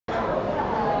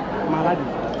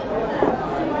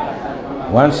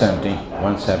170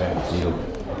 170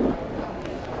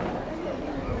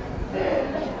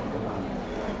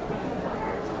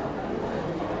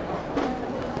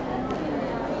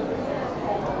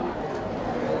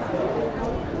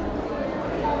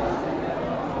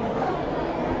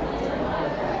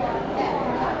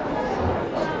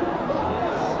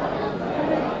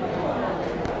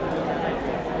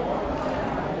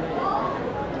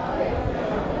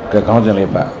 cái con gì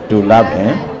vậy? To love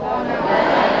him.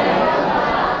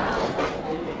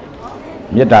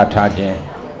 Biết đã thaခြ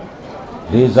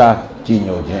င်း, lý ra chỉ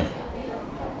nhổခြင်း.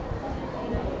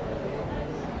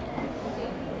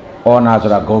 Ona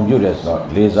sura gồm nhiều đấy sao?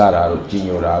 Lý ra rồi chỉ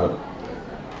nhổ rồi.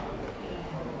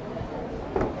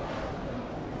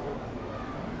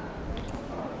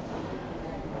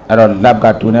 Rồi love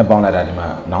cả tu này bằng lại đấy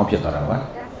mà não biết rồi vậy.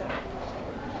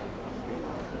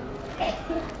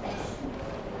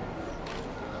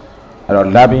 Rồi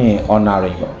loving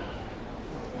honoring.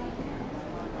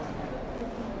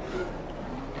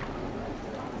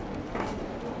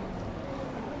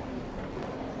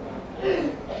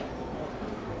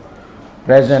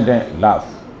 Present love.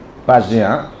 Past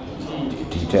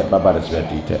detail. Baba is very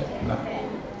detail.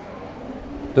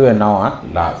 Tu now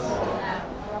love.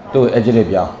 Tu actually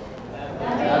be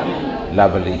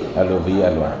lovely.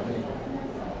 L-O-V-L-Y.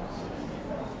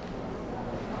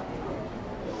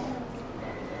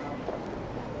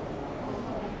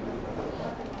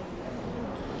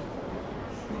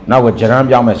 Now with Jerome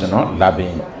Yamas,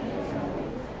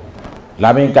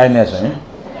 loving kindness,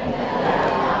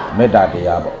 Meda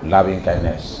diabo, loving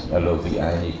kindness,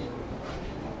 L-O-V-I-E,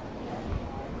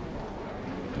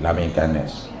 loving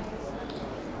kindness.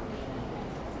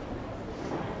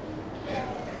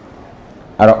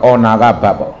 Aro onaga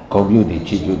babo, kobyudi,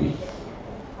 chijudi,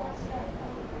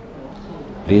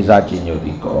 Riza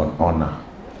chinyudi, honor.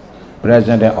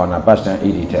 Present honor, past and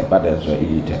editor, but as well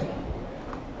editor.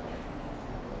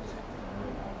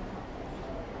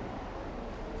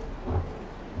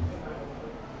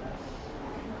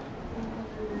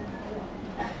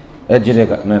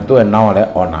 Ejirega tu now le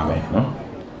honor no.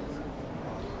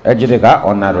 Ejirega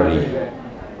honorary.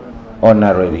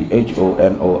 Honorary.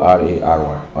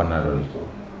 H-O-N-O-R-A-R-Y. Honorary.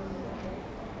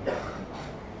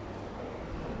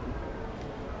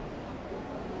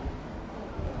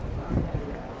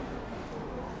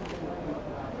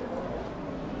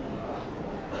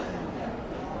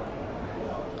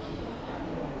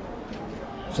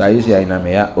 Saya siapa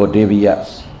namanya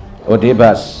Odebias.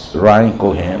 Odebas Ryan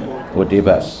Cohen.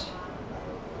 Odebas.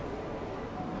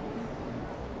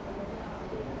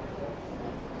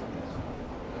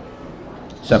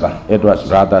 It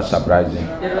was rather surprising.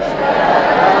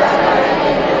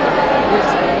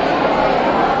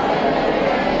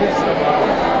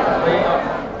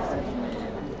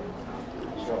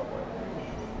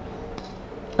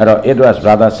 It was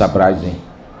rather surprising.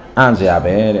 Answer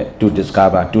to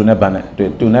discover to ne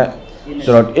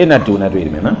so in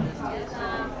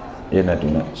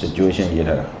a situation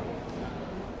here.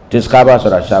 Discover so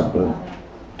that sharp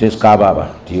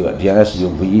discover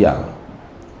DSUV.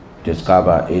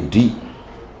 Discover a deep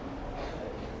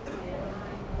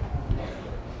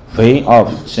vein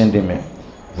of sentiment.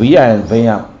 Via and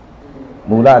vein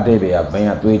Mula Devia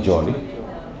vein to jolly.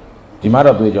 The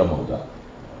matter to your mother.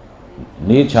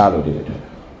 Nature did it.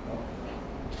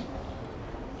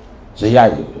 The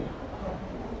idea.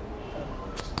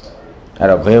 At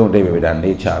a veil David and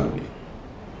nature.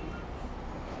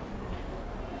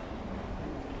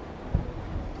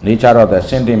 Nature of the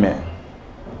sentiment.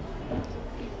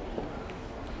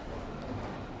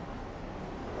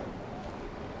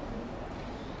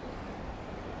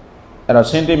 A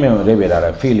sentiment will be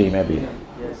a feeling maybe.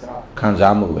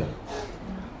 Kanzamu.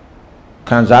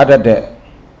 Kanzada de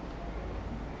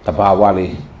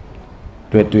Tabawali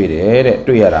to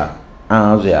Tuyera,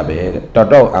 Anziabe,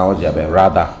 Toto Anziabe,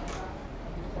 rather.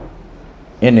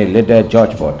 In a little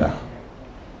George Border.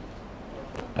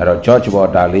 At a George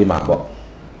Border Lima Bo.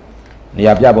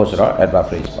 Niabiabos at the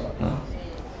phrase.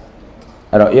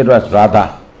 At it was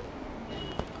rather.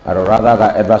 At a rather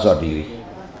adversary.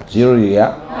 0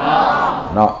 year.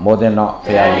 No, more than not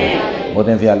fairly, more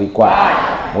than fairly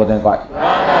quiet, more than quiet,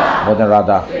 more than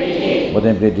rather, more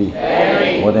than pretty,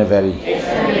 more than very.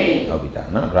 No, be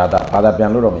done. No, rather, other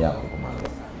piano Romeo.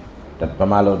 That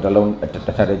Pamalo alone at the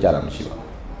Jaram Shiva.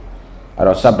 I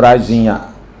was surprising.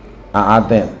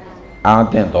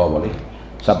 Aren't overly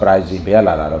surprising.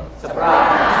 Bella.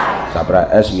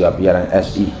 Surprise. S U appear and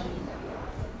S-E.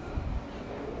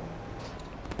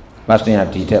 Masting a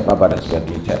detail, Papa is very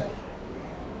detailed.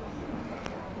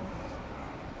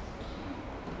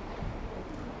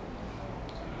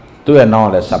 Do a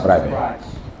noun as surprise.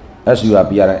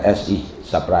 S-U-R-P-R-I-S-E,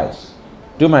 surprise.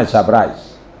 Do my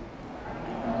surprise.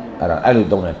 I don't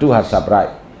know. Do her surprise.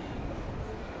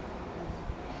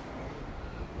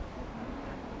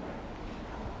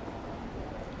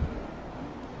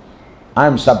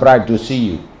 I'm surprised to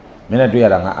see you.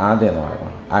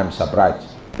 I'm surprised.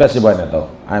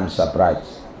 I'm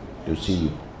surprised to see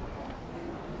you.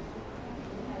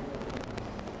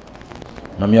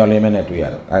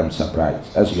 I'm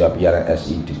surprised.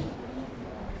 S-U-R-P-R-I-S-E-D.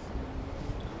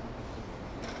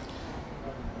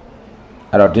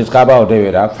 I don't discover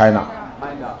David. Find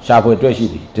out. Sharp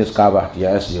discover.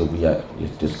 Yes, you'll be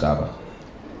discover.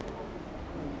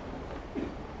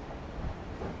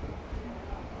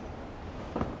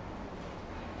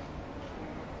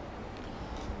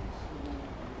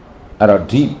 I don't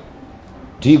deep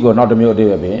go not the mute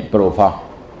David. Profound.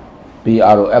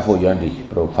 P-R-O-F-O-U-N-D.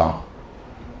 Profound.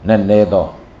 Then neither.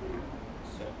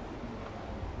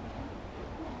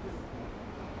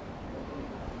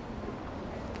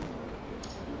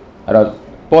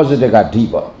 Positive are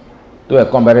deeper. To a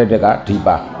comparative are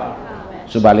deeper.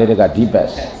 Superlative are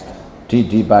deepest.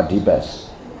 Deeper, deepest.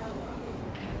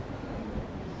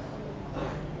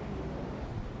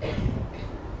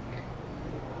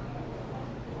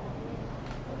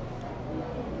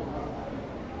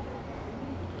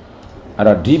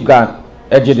 Deep gun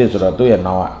adjectives to a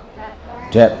now.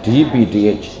 Depth,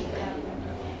 D-P-T-H.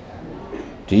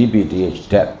 D-P-T-H,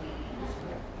 depth.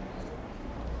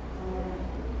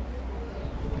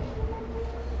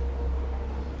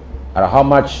 How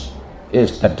much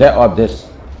is the depth of this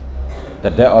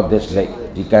lake?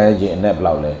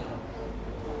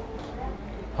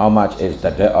 How much is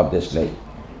the depth of this lake?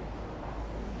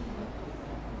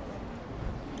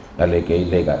 The lake is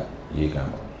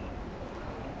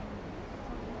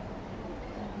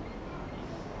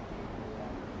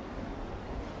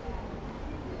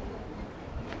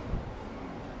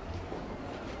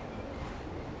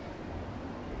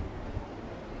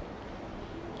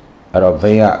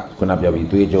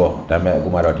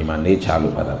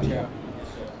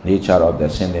nature of the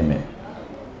sentiment.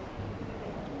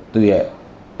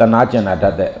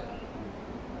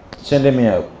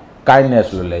 Sentiment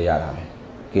kindness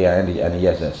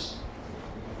K-I-N-D-N-E-S-S.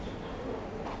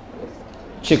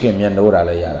 Chicken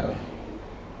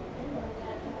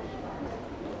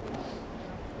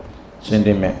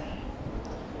sentiment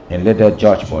in little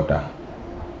George Potter.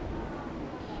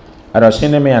 I don't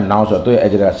sentiment announcer to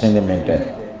edge sentimental.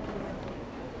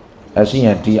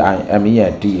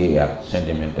 S-E-N-T-I-M-E-N-T-A-L,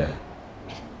 sentimental.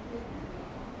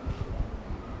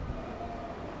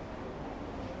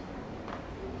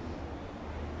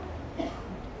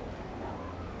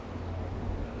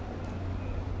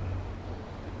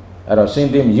 I don't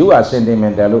sentiment, you are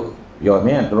sentimental, look. Your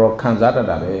man draw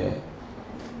Kanzata.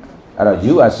 I don't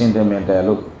you are sentimental,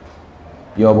 look.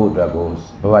 Your Buddha goes,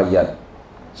 but yet.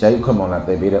 Say come on,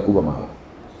 they beat a Ubama.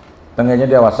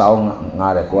 Tanganya was sound,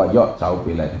 not a quite yacht, South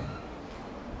Billet.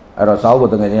 I was out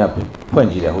with the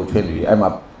 20 who 20. I'm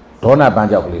up. Don't have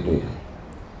Banja Lidu.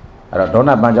 I don't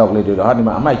have Banja Lidu. I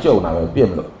might show now a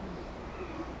pimlo.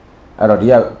 I don't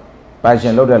have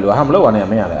passion loaded. I'm low on a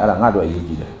man. I don't have a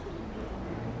yiji.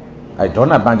 I don't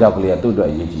have Banja Lidu to a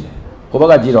yiji.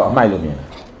 Hobaga Giro, my lumina.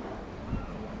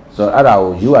 So,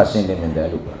 Arao, you are sending in the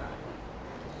loop.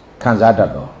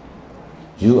 Kanzata.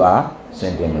 You are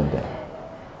sentimental.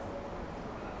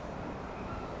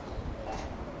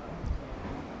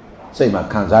 Say my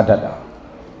Kanzata.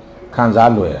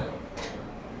 Kanzalware.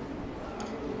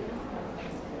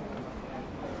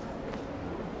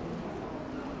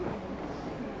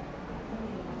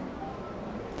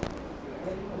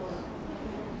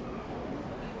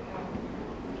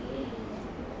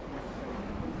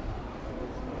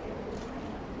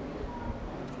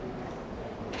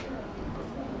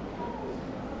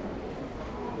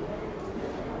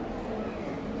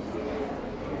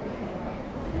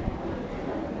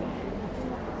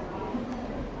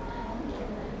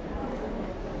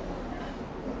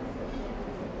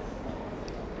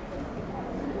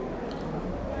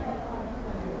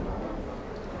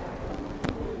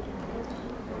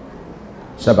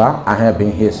 Sabah, I have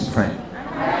been his friend.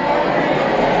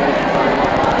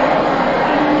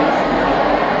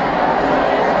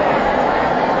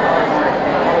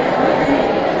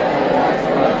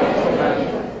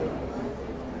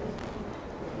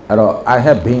 I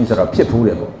have been sort of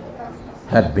people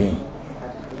had been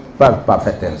but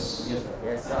perfect tense.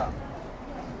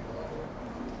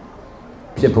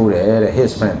 People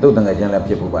his friend,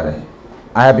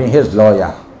 I have been his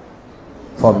lawyer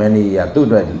for many years.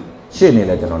 Shini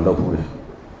le jono lo pure.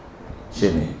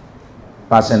 Shini.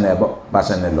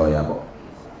 Personal lawyer bo.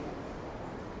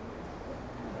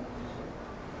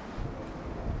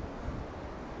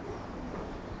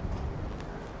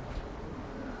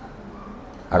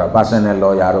 a personal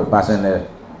lawyer, personal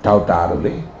daughter,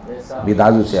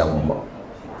 Midazu Siamo,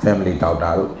 family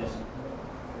daughter,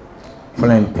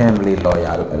 family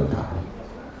lawyer,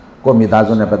 Go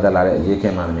Midazu Nepatala,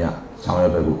 Yekemania,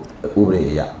 Samuel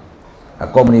Ubria, a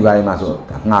company by Maso,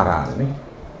 Nara,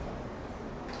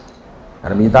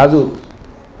 and Midazu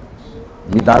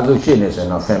Shin is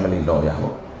a family lawyer.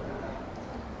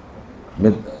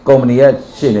 Company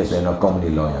Shin is a company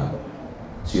lawyer.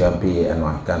 CMP and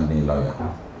one company lawyer.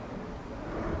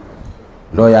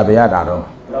 Lawyer Beadado,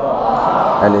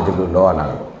 a little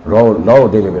law,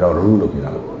 David or rule of it.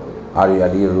 Are you a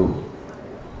dear rule?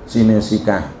 Siemens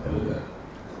Sikan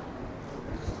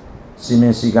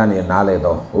in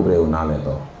Naledo, Ubreu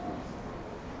Naledo.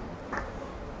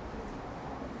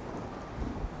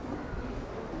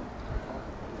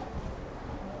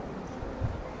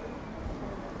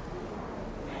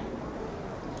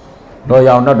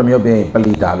 Lawyer not the Mube,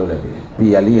 Pelita,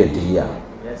 PLEAT.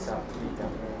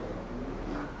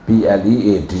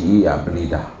 PLEAT,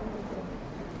 Pelita.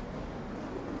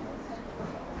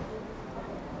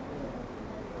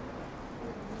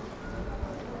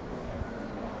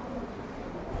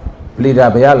 Pelita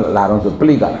Beal, Laron to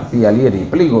Pliga, PLEAT,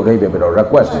 Pligo, Rabe,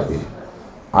 request.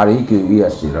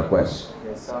 REQEST request.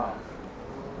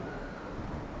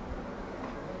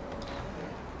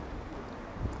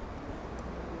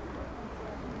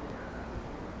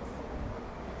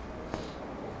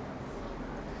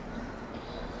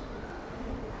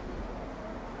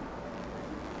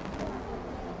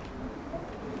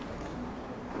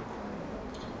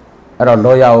 A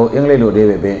lawyer English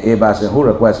David a person who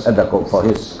requests at the court for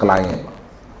his client.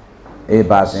 A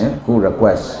person who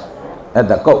requests at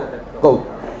the court.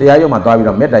 The Ayoma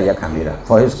David made a camera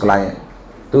for his client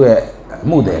to a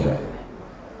Mude.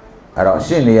 A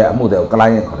senior Mude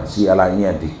client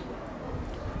CLIENT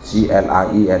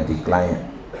client.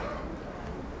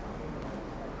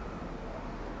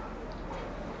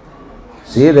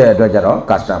 See the Dodger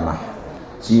customer.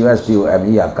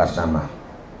 CUSTUME customer.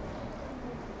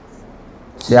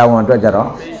 Siawan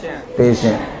Dodger,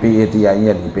 patient,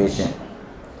 PATIED patient.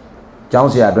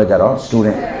 Johnsia Dodger,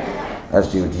 student,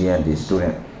 STUGND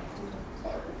student.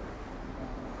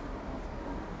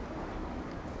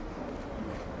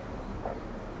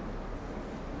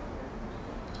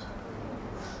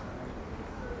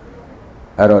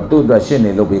 I don't do the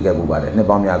shiny look big about it.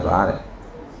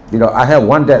 You know, I have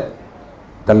wanted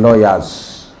the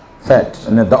lawyers fed,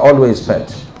 and the always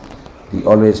fed. The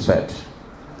always fed.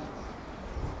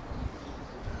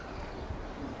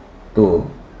 To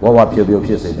what you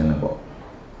say about.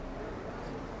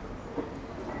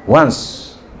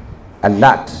 Once a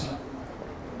lot sort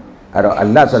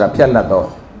of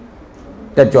piano,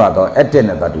 that job or at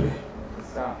dinner that way.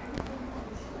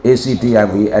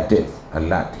 ACTIV active a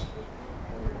lot.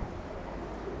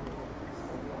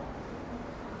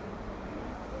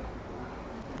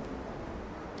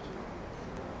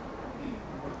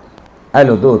 I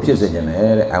will do a piece in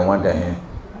the I want him.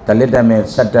 The little man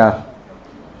sat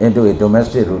into a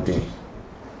domestic routine.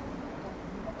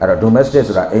 A domestic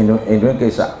in doing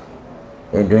case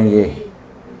in doing ye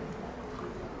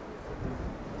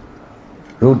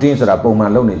routines are a Poma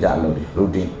Loni Jalodi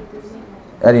routine.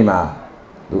 Erima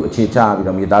do a chicha with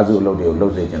a Midazu Lodi of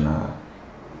Losagena.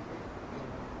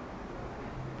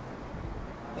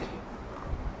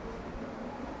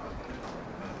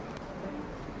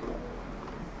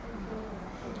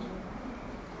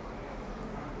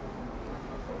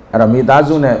 And a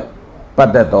Midazune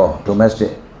Patato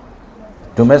domestic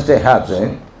helps,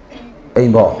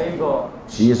 Aimbo.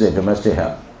 She is a domestic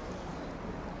help.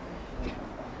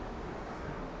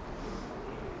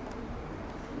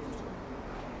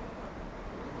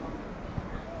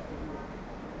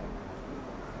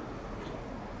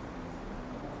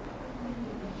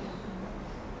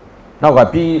 Now, I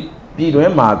be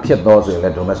doing my pet doors in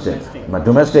domestic, my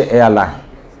domestic airline.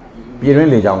 Be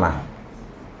really young.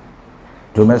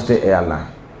 Domestic airline.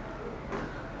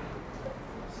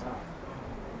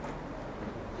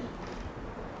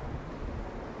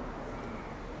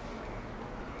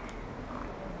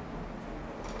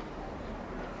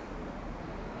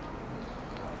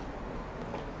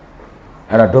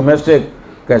 And a domestic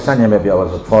Kasanya maybe I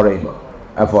was a foreign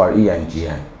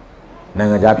FRENGN.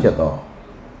 Nangajapia.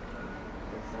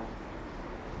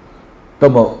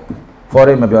 Tomo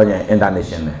foreign maybe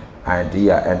international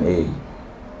INDIA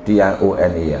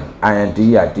DIONA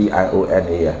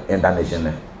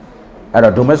international. At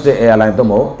a domestic airline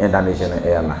tomo international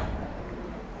airline.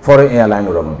 Foreign airline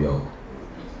automobile.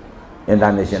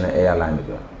 International airline.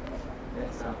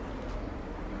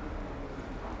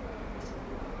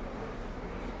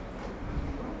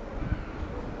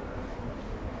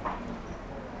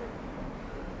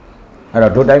 အဲ့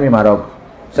တော့ဒုတိုင်းပြည်မှာတော့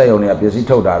စက်ရုံတွေကပစ္စည်း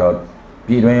ထုတ်တာတော့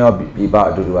ပြည်တွင်းရောပြည်ပ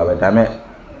အတူတူပါပဲဒါပေမဲ့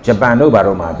ဂျပန်တို့ဘာ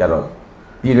တို့မှာကျတော့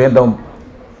ပြည်တွင်းသုံး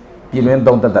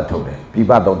တတ်ထုတ်တယ်ပြည်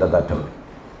ပသုံးတတ်ထုတ်တယ်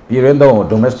ပြည်တွင်းသုံးကို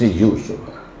domestic use ဆို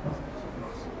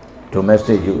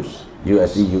domestic use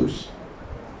USC use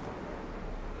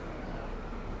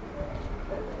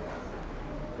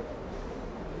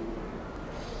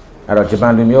အဲ့တော့ဂျပ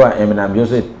န်လူမျိုးကအင်မတန်မျိုး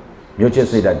ချစ်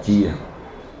စိတ်ဓာတ်ကြီးတယ်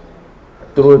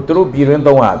သူတို့ပြည်တွင်း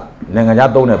သုံးကနိုင်ငံ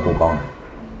ခြားသုံးတဲ့ပိုကောင်းတယ်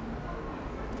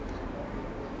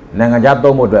နိုင်ငံခြား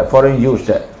သုံးဖို့အတွက် foreign use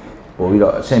တဲ့ပို့ပြီး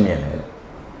တော့အဆင့်မြင့်တယ်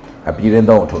အပြည်တွင်း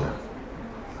သုံးကိုထုတ်တာ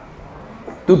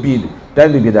သူပြည်တို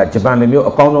င်းပြည်that ဂျပန်လူမျိုး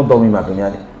အကောင်းဆုံးသုံးပြီးမှသူများ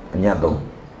အညံ့သုံး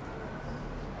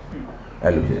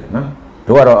အဲ့လိုဖြစ်တယ်နော်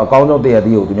တို့ကတော့အကောင်းဆုံးတည့်ရသ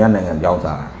ည်ကိုသူများနိုင်ငံပြောင်း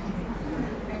စားတာ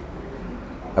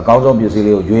အကောင်းဆုံးပစ္စည်း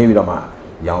လေးကိုရွေးပြီးတော့မှ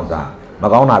ရောင်းစားမ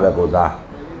ကောင်းတာပဲကိုစား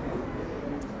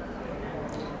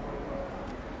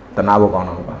တနာဖို့ကောင်း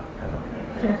တော့ပါ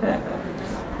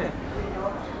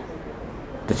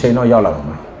တစ်ချိန်တော့ရောက်လာ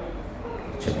မှာ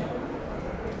ချိန်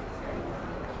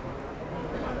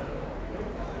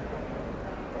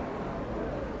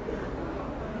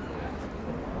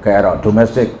ကဲတော့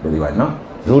domestic လို့ပြောရနော်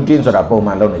routine ဆိုတာပုံ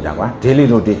မှန်လုပ်နေကြပါ daily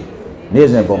routine နေ့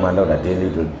စဉ်ပုံမှန်လုပ်တာ daily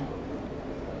routine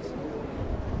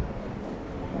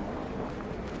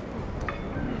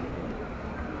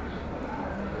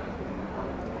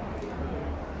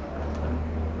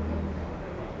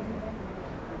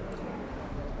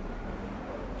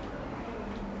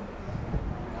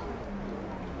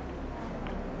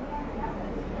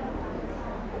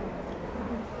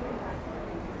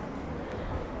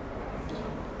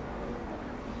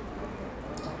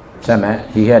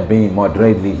he had been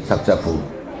moderately successful.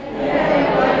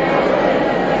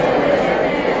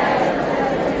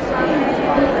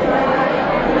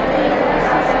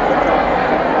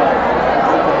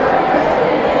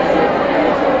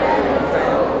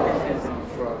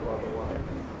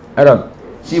 အဲ့တော့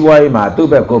စီးပွားရေးမှာသူ့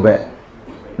ဘက်ကိုယ့်ဘက်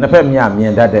နှစ်ဖက်မြ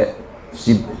င်တတ်တဲ့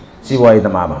စီးပွားရေးသ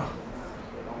မားမှာ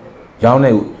ရောင်းနေ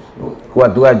ကိုက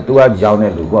သူကရောင်းနေ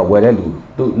လူကိုကဝယ်တဲ့လူ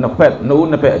သူနှစ်ဖ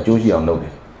က်အကျိုးရှိအောင်လုပ်တ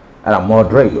ယ်အဲ့ဒါ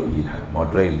moderate လို့ရေးထားတယ်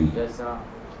moderately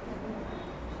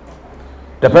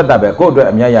တစ်ဖက်ပဲကိုယ့်အတွက်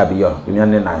အများရပြီးရောသူများ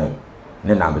နစ်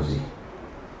နာပါစေ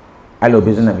အဲ့လို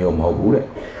business မျိုးမဟုတ်ဘူးတဲ့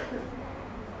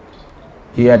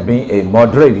he had been a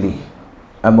moderately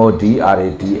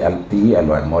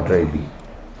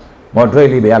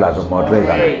moderately ပဲရလားဆို moderate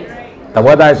ကthe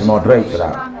weather is moderate ဆိုတာ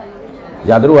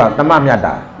ရာသူကတမမြတ်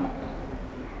တာ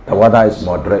the weather is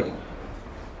moderate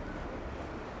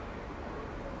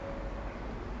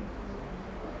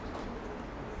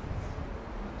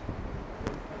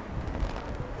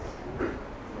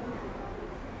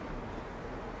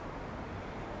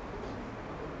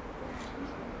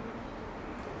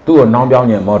သူ့ကိုနောင်ပြောင်း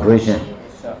ရင် moderation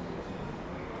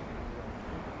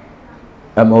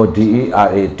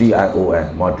moderation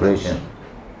moderation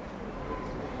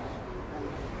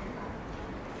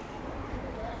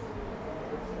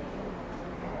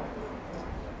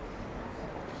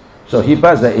so he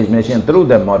passed the examination through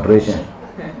the moderation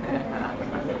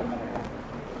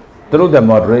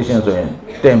ဆိုရင်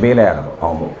တင်ပေးလိုက်ရတာပေါ့အော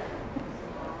င်ဖို့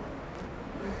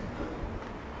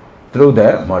through the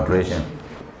moderation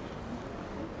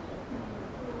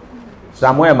စာ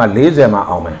မွေးမှာ40မှာ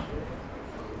အောင်မယ်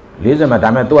40မှာဒါ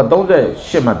မဲ့ तू က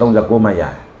38မှာ39မှာရတ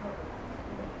ယ်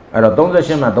အဲ့တော့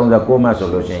38မှာ39မှာဆို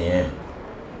လို့ရှိရင်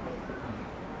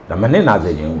ဒါမနစ်နာ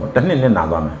စေခြင်းဘူးတစ်နှစ်နစ်နာ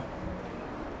သွားမယ်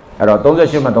အဲ့တော့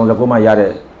38မှာ39မှာရ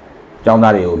တဲ့ကျောင်း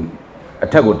သားတွေကိုအ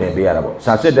ထက်ကိုတင်ပေးရတာပေါ့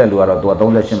စာစစ်တဲ့လူကတော့ तू က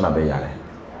38မှာပဲရတယ်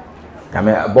ဒါ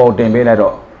မဲ့အပေါ်တင်ပေးလိုက်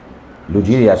တော့လူ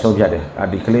ကြီးတွေကဆုံးဖြတ်တယ်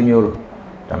ဒီကလေးမျိုး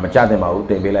ဒါမကြတဲ့မှာဘူး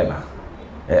တင်ပေးလိုက်ပါ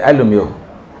အဲ့လိုမျိုး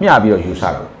မျှပြီးတော့ယူဆ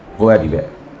တော့ကိုယ့်ရဲ့ဒီဘက်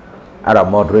အဲ့တော့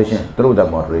moderation through the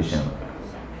moderation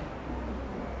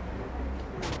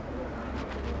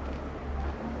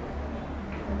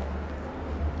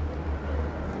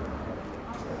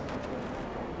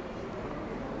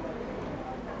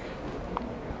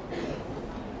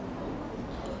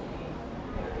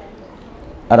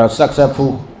အဲ့တော့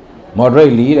successful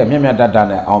moderately တဲ့မြတ်တတ်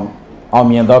နဲ့အောင်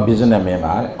မြင်သော business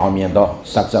မှာအောင်မြင်သော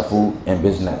successful in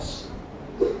business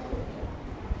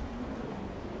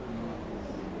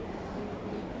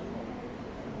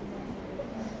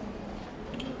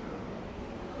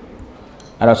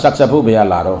အဲ့တော့ successful ပဲ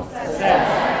လာတော့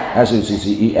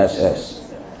success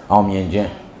အောင်မြင်ခြ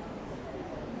င်း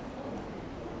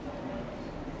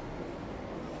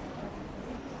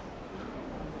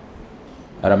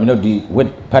အဲ့တော့မင်းတို့ဒီ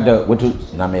ဖတ်တဲ့ဝတ္ထု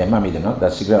နာမည်မှတ်မိတယ်နော် The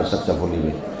Secret of Successful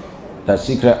Living The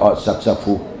Secret of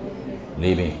Successful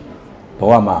Living ဘ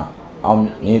ဝမှာအော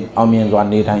င်မြင်စွာ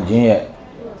နေထိုင်ခြင်းရဲ့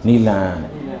နိလန်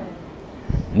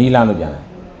Nilan lo piano.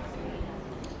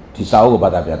 Ti sa o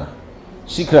bada piano.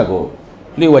 Secret go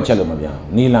le wa chalo ma piano.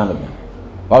 Nilan lo piano.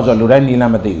 Bao so lo dai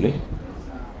nilan ma ti le.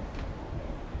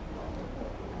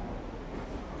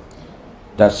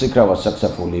 That secret was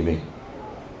successful living.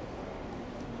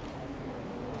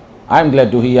 I'm glad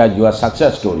to hear your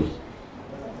success story.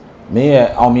 Me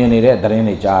aumyenire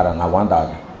darene jara nga wanda.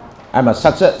 I'm a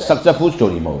successful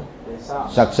story mo.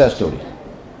 Success story.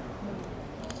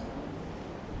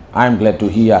 I'm glad to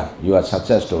hear your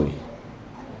success story.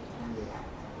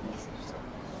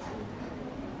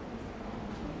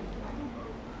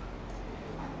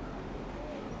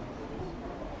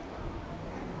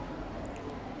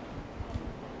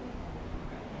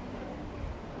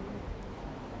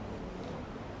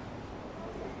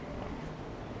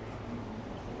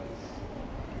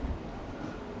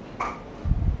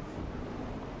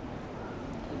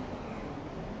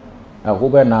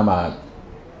 Hube nama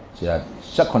sia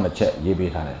second check ye be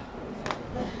thane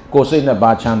ko sei ne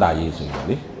ba chanda ye so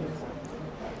le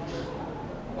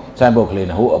sai bo kle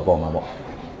ne ho apaw ma mo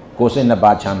ko sei ne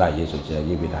ba chanda ye so sia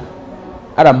ye be thane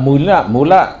ara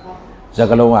mula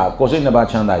zakalong a ko sei ne ba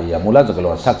chanda ye mula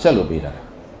zakalong success lo be thane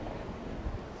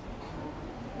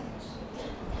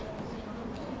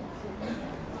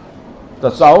ta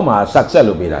sao ma success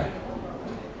lo be thane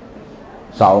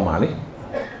sao ma le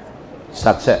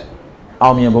success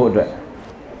အောင်မြင်ဖို့အတွက်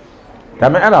ဒါ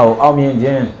ပေမဲ့အဲ့ဒါကိုအောင်မြင်ခြ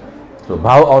င်းဆို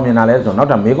ဘာလို့အောင်မြင်တာလဲဆိုတော့နောက်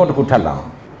ထပ်မေးခွန်းတစ်ခုထပ်လာ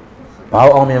အောင်ဘာ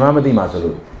လို့အောင်မြင်မှမသိမှဆို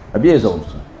လို့အပြည့်စုံ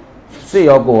စိတ်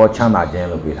ရောကိုယ်ရောချမ်းသာခြင်း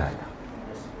လို့ပြောထားတယ်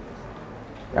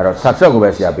အဲ့တော့ success ကိုပဲ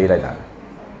ဆရာပေးလိုက်တာ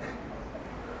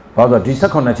ဘာလို့ဆိုဒီ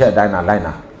16ချက်အတိုင်းလာလိုက်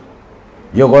နာ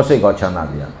ရုပ်ကောစိတ်ကောချမ်းသာ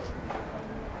ပြရ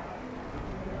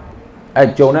အဲ့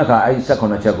ကြုံတဲ့အခါအဲ့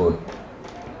16ချက်ကို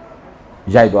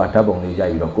ရိုက်သွားဓာတ်ပုံလေးရို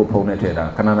က်ပြီးတော့ကိုဖုန်းနဲ့ထည့်တာ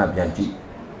ခဏခဏပြန်ကြည့်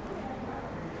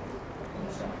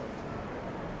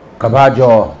ကဘာ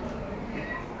ကျော်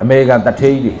အမေရိကန်တ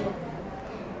ထေးကြီး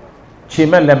ခြေ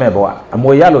မဲ့လက်မဲ့ဘဝအ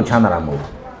မွေရလို့ချမ်းသာတာမဟုတ်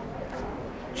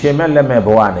ခြေမဲ့လက်မဲ့ဘ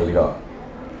ဝနေပြီးတော့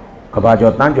ကဘာ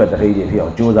ကျော်တန်းကျော်တထေးကြီးဖြစ်အော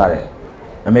င်ကြိုးစားတဲ့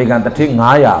အမေရိကန်တထေး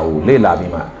900ကိုလေ့လာ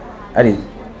ပြီးမှအဲ့ဒီ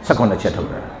18ချက်ထုတ်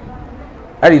တာ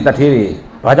အဲ့ဒီတထေးတွေ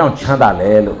ဘာကြောင့်ချမ်းသာ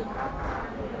လဲလို့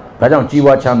ဘာကြောင့်ကြီး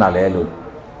ပွားချမ်းသာလဲလို့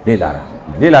လေ့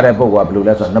လာတဲ့ပုဂ္ဂိုလ်ကဘယ်လို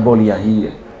လဲဆိုတော့နပိုလီယန်ဟီး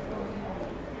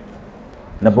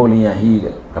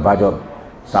တဲ့ကဘာကျော်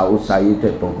စာအုပ်စာရေး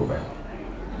တဲ့ပုံကိုပဲ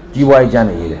ကြီးပွားရေးချမ်း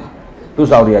နေရေးတယ်သူ့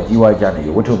စာအုပ်တွေကကြီးပွားရေးချမ်းနေ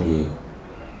ရေးဝတ္ထုမြေ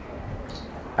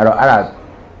အဲ့တော့အဲ့ဒါ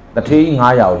တထေး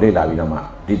900ကိုလေ့လာပြီးတော့မှ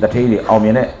ဒီတထေးတွေအောင်မြ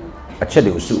င်တဲ့အချက်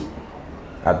တွေကိုစု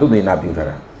အဲ့သူ့ဒေနာပြုထား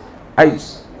တာအဲ့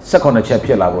18ချက်ဖြ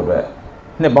စ်လာဖို့အတွက်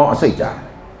နှစ်ပေါင်းအစိတ်ကြာ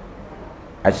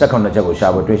အဲ့18ချက်ကိုရှာ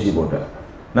ဖို့တွေ့ရှိဖို့အတွက်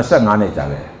25နှစ်ကြာ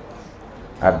တယ်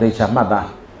အဲ့တိတ်ချမှတ်သား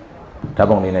ဓာတ်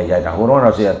ပုံလေးနဲ့ရိုက်တာဟိုတော့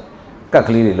ဆရာကတ်က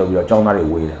လေးတွေလုပ်ပြီးတော့ចောင်းသားတွေ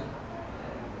ဝေးတယ်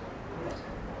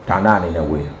ဌာနအနေနဲ့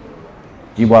ဝေး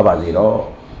ကြီးပွားပါစေတော့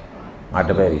ငါတ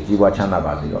ပည့်ကြီးပွားချမ်းသာ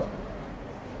ပါစေတော့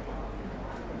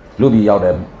လူပြည်ရောက်တာ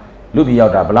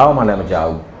ဘယ်လောက်မှလည်းမကြောက်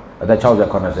ဘူးအသက်60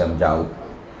 80မကြောက်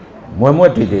ဘူးမွဲ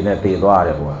တေနဲ့တည်သွားရတ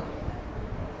ယ်ကွာ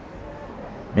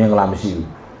မင်္ဂလာမရှိဘူး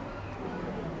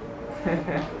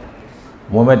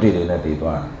မွဲတေနဲ့တည်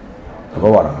သွားသဘော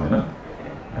ပေါက်တာနော်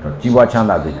အဲ့တော့ကြီးပွားချမ်း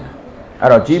သာစေတယ်အဲ့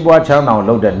တော့ကြီးပွားချမ်းသာအောင်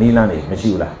လုပ်တဲ့နီးလန်းတွေမရှိ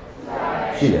ဘူးလား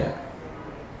ရှိတယ်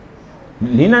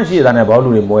လင်းနှံ့ရှိတာနဲ့ဘောလူ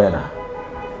တွေမွဲရတာ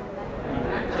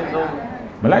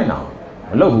မလိုက်နိုင်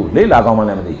မလုပ်ဘူးလေးလာကောင်းမှ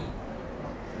လည်းမသိ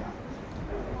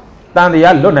တန်တ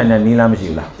ရားလွတ်နိုင်တဲ့နီးလန်းမရှိ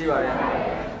ဘူးလားရှိပါရဲ့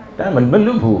ဒါမ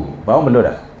လွတ်ဘူးဘာမှမလွတ်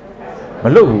တာမ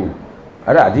လွတ်ဘူး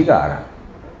အဲ့ဒါအဓိကအဲ့ဒါ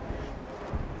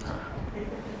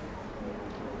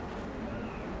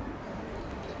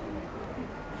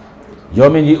ရော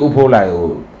မင်းကြီးဥဖိုးလိုက်ကို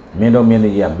မင်းတို့မင်း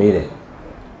ကြီးကမေးတယ်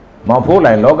မောင်ဖိုး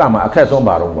လိုက်လောကမှာအခက်ဆုံး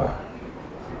ပါတော့ကွာ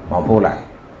မောင်ဖိုးလိုက်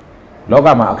လောက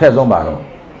မှာအခက်ဆုံးပါတော့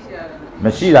မ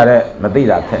ရှိတာတဲ့မသိ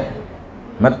တာခက်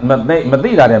မ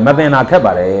သိတာတဲ့မသိတာခက်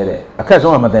ပါတယ်တဲ့အခက်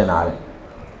ဆုံးကမသိတာတဲ့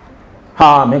ဟာ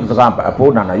မင်းစကားအ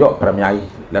ဖိုးနာရော့ပရမကြီး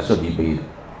လက်စွပ်ပြီးပေး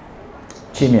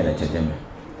ချင်းမြင်တယ်ချက်ချင်းပဲ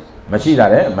မရှိတာ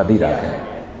တဲ့မသိတာခက်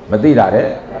မသိတာတဲ့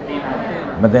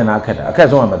မသိတာခက်တာအခက်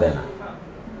ဆုံးကမသိတာ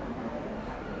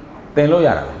သင်လို့ရ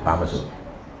တာဘာမဆို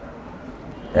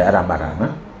အဲ့ဒါမှတ်တာ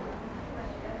နော်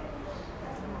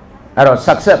အဲ့တော့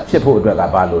success ဖြစ်ဖို့အတွက်က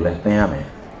ဘာလို့လဲသင်ရမယ်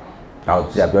ဒါကို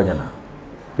ဆရာပြောချင်တာ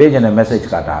ပေးချင်တဲ့ message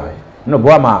ကဒါပဲနော်ဘ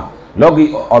ဝမှာ logi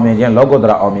အောင်မြင်ခြင်း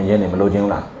logotra အောင်မြင်ခြင်းတွေမလိုချင်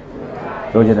ဘူးလား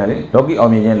လိုချင်တယ်လေ logi အော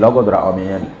င်မြင်ခြင်း logotra အောင်မြင်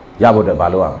ခြင်းရဖို့အတွက်ဘာ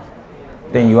လို့ရမလဲ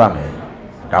သင်ယူရမယ်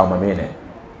ဒါမှမမေ့နဲ့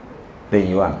သင်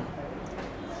ယူရမယ်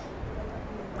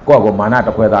ကိုယ့်ကိုမာနတ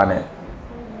စ်ခွဲသားနဲ့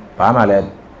ဘာမှလည်း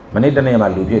မနေ့တနေ့မှ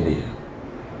လူဖြစ်တယ်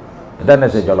အသက်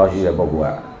20ကျော်လောက်ရှိတဲ့ပုဂ္ဂို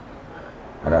လ်က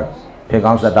အဲ့ဒါဖေ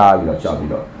ကောင်းစတားပြီးတော့ကြောက်ပြီး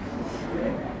တော့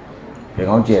ဖေ ဖေ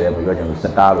ကောင်းကျဲတယ်ပြောကျွန်တော်စ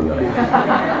တားလို့ပြောလိုက်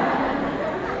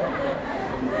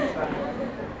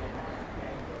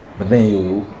မသိယူ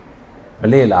မ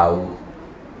လေ့လာဘူး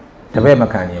တပည့်မ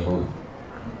ခံနိုင်ဘူး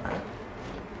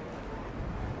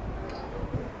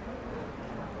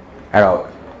အဲ့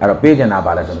တော့ပေးချင်တာ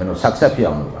ပါလဲဆိုမင်းတို့ success ဖြစ်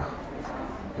အောင်လုပ်ပါ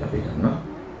ပေးတယ်နော်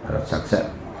အဲ့တော့ success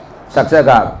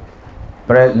က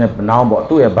present noun ပေါ့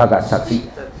သူ့ရဲ့ဘက်က succeed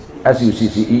succeed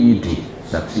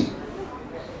succeed succeed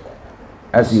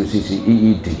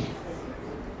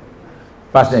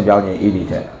past tense ပြောင်းရင် ed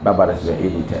ထက်ပတ်ပါတယ်ဆိုရင်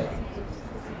ed ထက်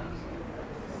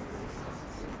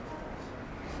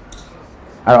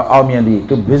အဲ့တော့အောင်မြင်ဒီ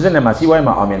သူ business မှာစီးပွားရေး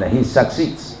မှာအောင်မြင်တယ် he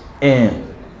succeeds in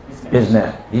business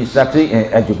he succeeds in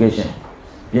education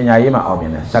ပညာရေးမှာအောင်မြ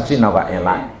င်တယ် succeed နောက်က in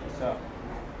line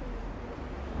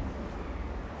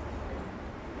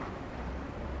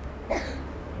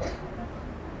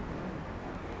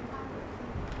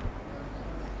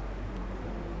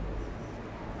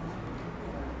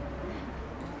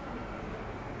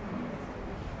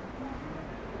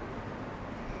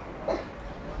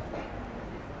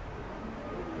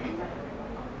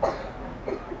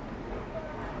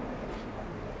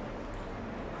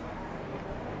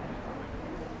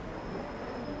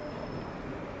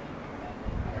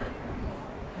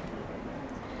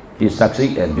he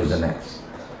succeed in business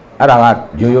အဲ့ဒါက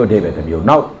ရိုးရိုးအဓိပ္ပာယ်တစ်မျိုး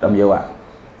နောက်တစ်မျိုးက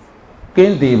က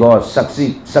င်းတီဘော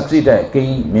succeed တဲ့က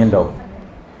င်းမင်းတော်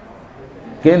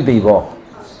ကင်းတီ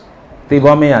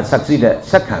ဘောမင်းက succeed တဲ့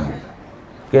ဆက်ခံပြီ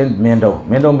ကင်းမင်းတော်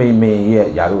မေရဲ့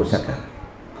ယာတို့ဆက်ခံ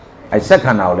အဲ့ဆက်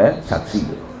ခံတာကိုလည်း succeed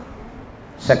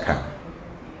ဆက်ခံ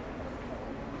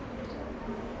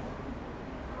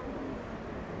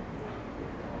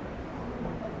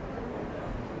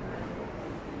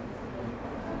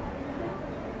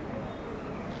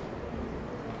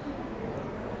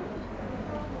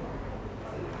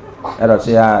အဲ့တော့ဆ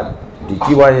ရာဒီ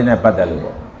ကြီးပွားရေးနဲ့ပတ်သက်လို့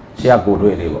ပေါ့ဆရာကို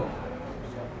တွေ့လေးပေါ့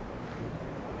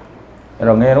အဲ့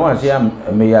တော့ငယ်တော့ဆရာ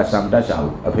အမေကစံတတ်ရှာ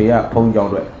ဘူးအဖေကဖုံးကြော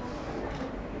င်းတွေ့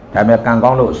ဒါပေမဲ့ကံကော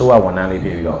င်းလို့အစိုးရဝန်ထမ်းလေးဖြ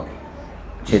စ်ပြီးတော့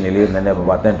အချိန်လေးနည်းနည်း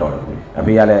ပါတင့်တော်တယ်အ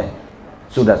ဖေကလည်း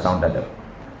စုတတ်ဆောင်တတ်တယ်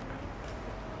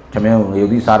သမင်းငယ်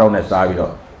ပြီးစားတော့နဲ့စားပြီး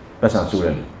တော့ပတ်စံစုတ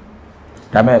ယ်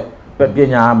ဒါပေမဲ့ပ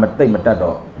ညာမတိတ်မတတ်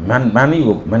တော့မန်နီ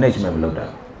ကို management မလုပ်တာ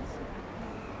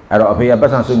အဲ့တော့အဖေကပ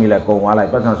တ်စံစုမိလဲကုံသွားလိုက်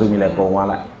ပတ်စံစုမိလဲကုံသွား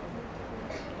လိုက်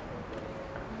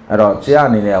အဲ့တော့ဆရာ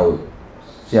အနေနဲ့ဟို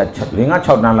ဆရာ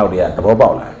5-6 တန်းလောက်တည်းကသဘောပေါ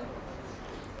က်လာ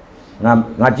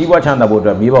ငါကြီးပွားချမ်းသာဖို့အ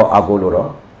တွက်မိဘအားကိုးလို့တော့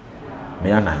မ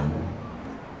ရနိုင်ဘူး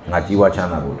ငါကြီးပွားချမ်း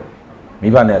သာဖို့အတွက်မိ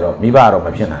ဘကတော့မ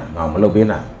ဖြစ်နိုင်ငါမလုပ်ပေး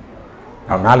နိုင်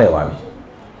တော့နားလည်ပါပြီ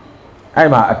အဲ့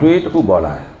မှာအတွေးတစ်ခုပေါ်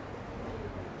လာတယ်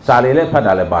စာလေးလည်းဖတ်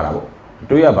တာလည်းပါတာပေါ့အ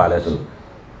တွေးရပါလဲဆို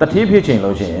တတိဖြစ်ချိန်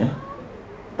လို့ရှိရင်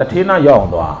တထေးနာရောက်အော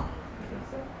င်သွား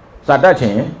စာတတ်ခြ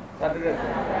င်း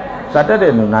စာတတ်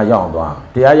တဲ့လူနာရောက်အောင်သွား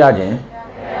တရားရခြင်း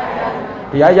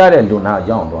တရားရတဲ့လူနာ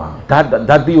ရောက်အောင်သွား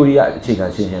ဒါ theory ကအခြေခံ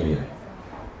ရှင်းလေးပဲ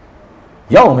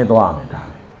ရောက်အောင်မသွားရမယ်ဒါ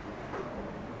ပဲ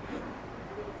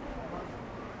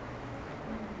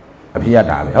အဖြစ်ရ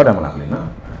တာပဲဟုတ်တယ်မလားလေနော်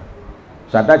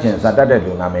စာတတ်ခြင်းစာတတ်တဲ့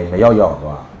လူနာမရောက်အောင်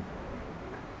သွား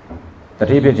တ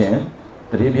ထေးဖြစ်ခြင်း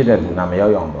တထေးဖြစ်တဲ့လူနာမရော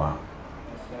က်အောင်သွား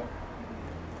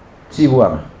စီးဖို့ရ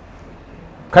မယ်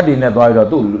ခက်တီနဲ့သွားပြီးတော့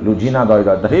သူ့လူကြီးနာသွားပြီး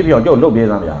တော့တထေးပြောင်ကျုပ်လုတ်ပြေး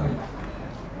စမ်းပြရတယ်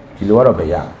ဒီလိုကတော့ဘယ်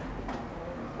ရ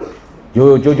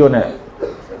ရိုးကျိုးနဲ့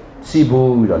စီးဖို့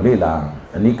ပြီးတော့လေ့လာ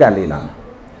အနိကလေ့လာ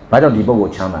ဘာကြောင့်ဒီပုဂ္ဂို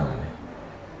လ်ချမ်းသာတယ်လဲ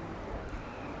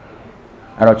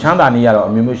အဲ့တော့ချမ်းသာနည်းကတော့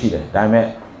အမျိုးမျိုးရှိတယ်ဒါပေမဲ့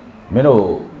မင်းတို့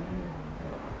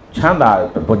ချမ်းသာ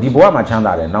ဒီဘဝမှာချမ်း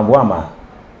သာတယ်နောက်ဘဝမှာ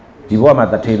ဒီဘဝမှာ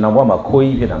တထေးနောက်ဘဝမှာခိုး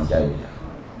ကြီးဖြစ်တာမကြိုက်ဘူး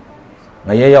င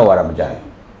ရဲရောက်သွားတာမကြိုက်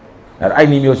ဘူးအဲ့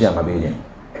နည်းမျိုးဆရာမပေးခြင်း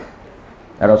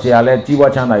အဲ့တော့ဆရာလည်းကြီး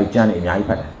ပွားချမ်းသာကြီးကျမ်းနေအများကြီး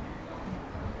ဖတ်တယ်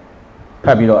ဖ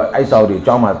တ်ပြီးတော့အဲ့ဆောက်တွေအ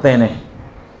ကြောင်းမှာသင်တယ်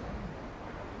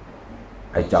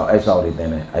အဲ့ကြောင့်အဲ့ဆောက်တွေသင်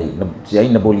တယ်အဲ့ဆရာ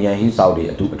ကြီးနပိုလီယန်ဟီဆောက်တွေ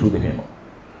အထူးသဖြင့်ပေါ့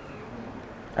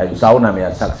အဲ့ဆောက်နာမည်က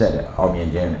success တဲ့အောင်မြင်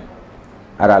ခြင်းတဲ့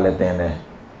အဲ့ဒါလည်းသင်တယ်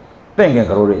သင်ခင်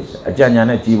courage အကြံဉာဏ်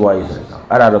နဲ့ကြီးပွားရေးဆိုတဲ့ဆောက်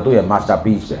အဲ့ဒါတော့သူ့ရဲ့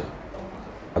masterpiece ပဲ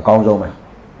အကောင်းဆုံးပဲ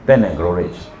သင်တယ်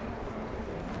courage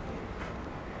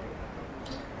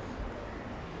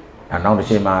နောက်တစ်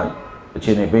ချိန်မှာအ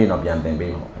ခြေအနေပေးတော့ပြန်တင်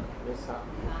ပေးမှာ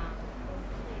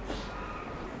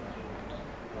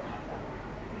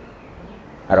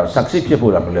အဲ့တော့ succeed ဖြစ်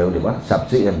ဖို့တော့မလွယ်ဘူးဒီကွာ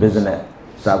succeed in business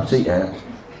succeed in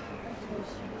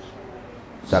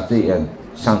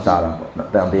စံစာ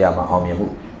တန်တရားမှာအောင်မြင်မှု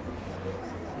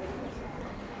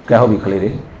ကဲဟုတ်ပြီကလေး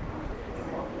တွေ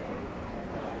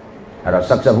အဲ့တော့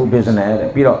successful business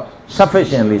တဲ့ပြီးတော့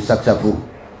sufficiently successful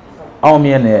အောင်မြ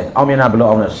င်တာဘယ်လို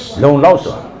အောင်လဲလုံလောက်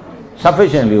ဆိုတာ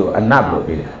sufficiently ကို enough လို့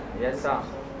ပြောတယ် yes sir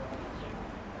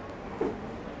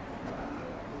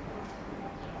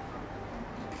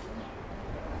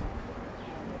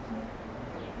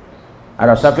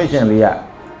Alors sufficiently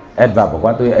adverb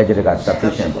what do you adjective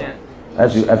sufficient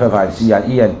S U F F I C I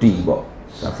E N T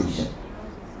sufficient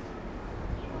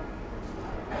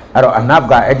Alors enough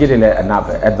ka adjective enough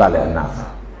adverb enough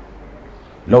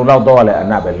လုံလောက်တော့လည်း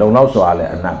enough ပဲလုံလောက်ဆိုတာလည်း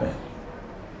enough ပဲ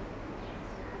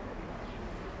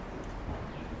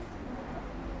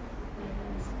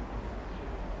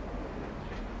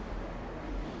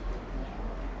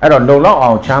အဲ့တော့လုံလောက်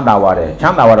အောင်ချမ်းသာသွားတယ်ချ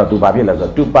မ်းသာသွားတော့သူဘာဖြစ်လဲဆို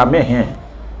တော့ to permit him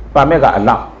permit က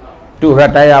allow to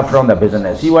retire from the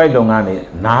business စီးပွားရေးလုပ်ငန်းနေ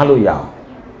နားလို့ရအောင်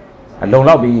လုံ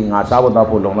လောက်ပြီးငါစားဖို့တောက်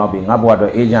ဖို့လုံလောက်ပြီးငါဘဝအတွ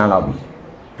က်အေဂျင့်လောက်ပြီးဒီ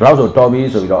လောက်ဆိုတော်ပြီ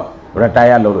ဆိုပြီးတော့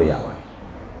retire လုပ်လို့ရပါတယ်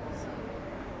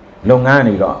လုပ်ငန်း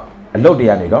နေတော့အလုပ်တွေ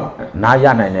ကနေတော့နားရ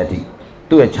နိုင်တဲ့အထိ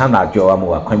သူ့ရဲ့ချမ်းသာကြော်ရမှု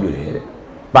ကခွင့်ပြုတယ်တဲ့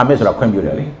permit ဆိုတော့ခွင့်ပြုတ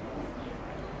ယ်လေ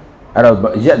အဲ့တော့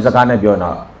ရက်စကားနဲ့ပြော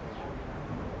တော့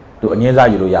သူအငင်းစား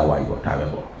ယူလို့ရသွားပြီပေါ့ဒါပဲ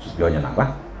ပေါ့ပြောနေတာပါ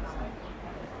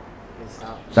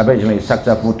sufficiently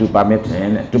successful to permit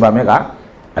to permit က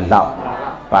allow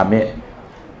permit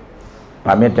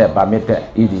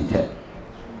ed တဲ့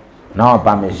now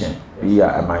permission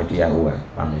permission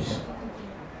permission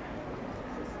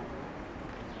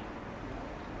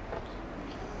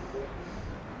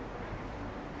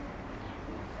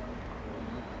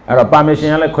အဲ့တော့ permission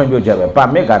ကလည်းခွင့်ပြုချက်ပဲ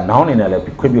permit က noun အနေနဲ့လည်း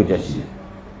ခွင့်ပြုချက်ရှိတယ်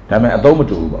ဒါပေမဲ့အသုံးမ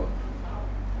တူဘူးပေါ့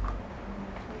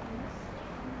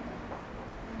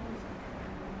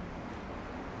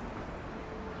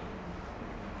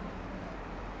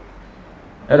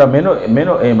အဲ့တော့မင်းတို့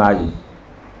အိမ်မှာ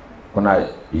ခုန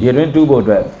ရေတွင်းတူးဖို့အ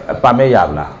တွက်ပါမဲရ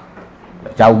ပါလား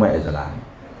ကြောက်မဲ့စလား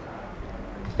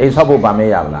အိမ်ဆောက်ဖို့ပါမဲ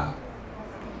ရပါလား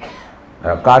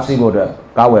အဲ့ကားစီးဖို့အတွက်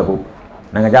ကားဝယ်ဖို့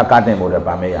နိုင်ငံခြားကားတင်ဖို့အတွက်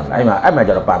ပါမဲရပါလားအဲ့မှာ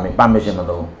ကျတော့permission မ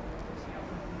သုံး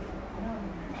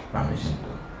permission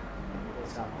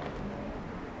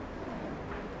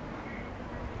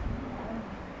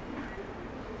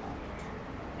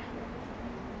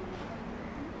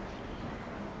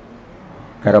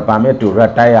ကတော့ permit to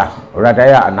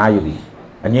retire အနားယူသည်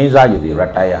အငြိမ်းစားယူသည်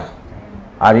retire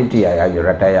RTI ယူ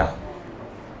retire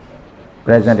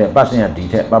present past နဲ့ D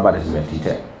ထက် participle D ထ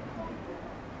က်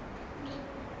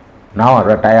now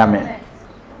retirement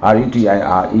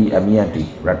RETIREMENT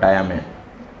retirement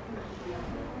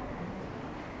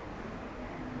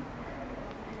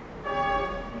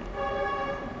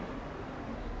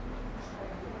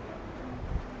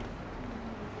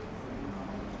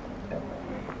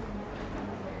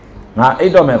ငါအိ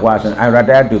တ်တော့မယ်ကွာဆိုရင် I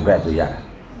retire to bed ဆိုရတယ်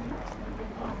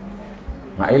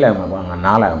ငါအိတ်လိုက်မှာကွာငါ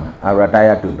နားလိုက်အောင် I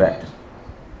retire to bed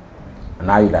အ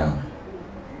နားယူလိုက်အောင်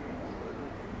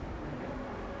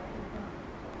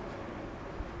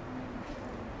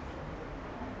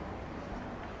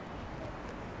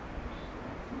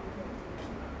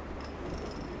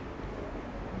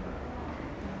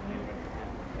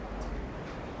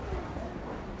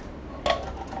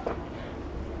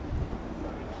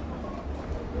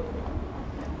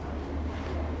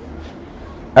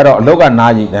အဲ့တော့အလောက်က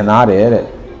နားကြီးနားတယ်တဲ့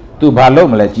သူဘာလုပ်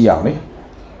မလဲကြည့်အောင်လေ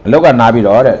အလောက်ကနားပြီး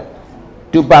တော့တဲ့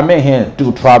to permit him to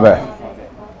travel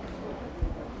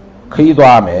ခရီး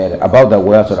သွားမယ်တဲ့ about the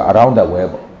world ဆိုတော့ around the world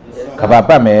ပေါ့ကမ္ဘာပ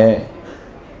တ်မယ်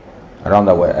around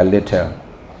the world a little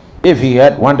if he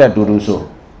had wanted to do so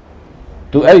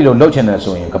သူအဲ့ဒီလိုလုပ်ချင်တယ်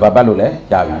ဆိုရင်ကမ္ဘာပတ်လို့လည်း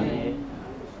ရပြီ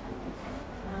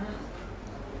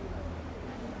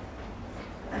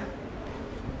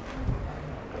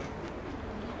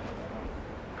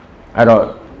အဲ့တော့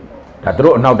ဒါ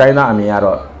တို့အနောက်တိုင်းသားအမြင်က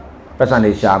တော့ပတ်စံ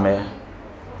နေရှာမယ်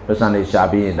ပတ်စံနေရှာ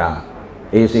ပြီးရင်ဒါ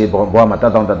အေးစေးဘွားမှာတ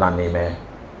က်တောင့်တက်တာနေမယ်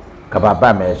ကဘာပ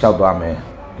တ်မယ်ရှောက်သွားမယ်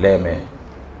လဲမယ်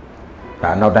ဒါ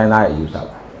အနောက်တိုင်းသားရဲ့အယူဆ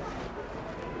ပါ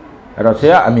အဲ့တော့ဆ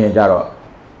ရာအမြင်ကြတော့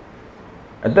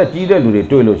အသက်ကြီးတဲ့လူတွေ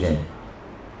တွေ့လို့ချင်း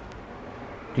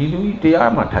ဒီလူကြီးတ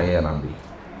ရားမှထိုင်ရမှာမသိ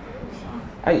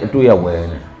အဲ့အတွေ့ရဝဲ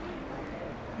နေ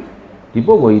ဒီ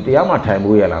ပုဂ္ဂိုလ်ကြီးတရားမှထိုင်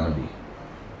ဖို့ရလားမသိ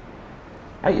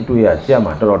အဲ့အတွေ့ရဆရာမ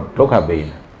တော်တော်ဒုက္ခပေး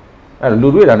နေအဲ့လူ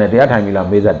တွေ့တာနဲ့တရားထိုင်ပြီလား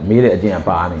မေးတဲ့အကျင့်က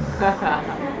ပါနေတယ်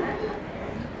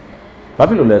ဘာ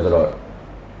ဖြစ်လို့လဲဆိုတော့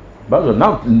ဘာလို့နော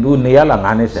က်လူနေရလား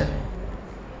9နှစ်ဆန်တယ်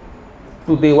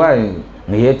သူသေးဝိုင်း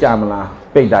ငရဲကြမလား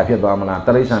ပိတ်တာဖြစ်သွားမလားတ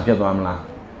ရိษံဖြစ်သွားမလား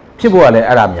ဖြစ်ဖို့ကလည်း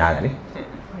အဲ့ဒါများတယ်လေ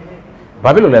ဘာ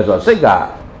ဖြစ်လို့လဲဆိုတော့စိတ်က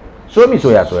စွဲမိ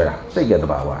ဆွဲရဆွဲတာစိတ်ကတ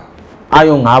ဘာဝအာ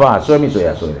ယုံ၅ပါးစွဲမိဆွဲရ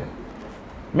ဆွဲတယ်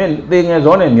မင်းသေငယ်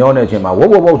စောနဲ့မျောနေချိန်မှာဝု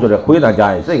တ်ဆိုတဲ့ခွေးတန်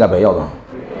ကြားရင်စိတ်ကပဲရောက်သွား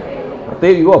သေ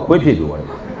ပြီးတော့ခွေးဖြစ်ပြီပေါ့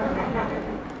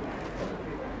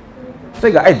စိ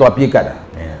တ်ကအဲ့တော့ပြေးကတ်တာ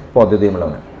ပေါ့သေးသေးမ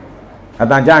လို့နဲ့အ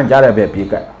တန်ကြားရင်ကြားတဲ့ပဲပြေး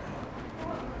ကတ်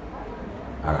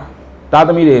ဟာသားသ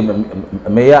မီးတွေ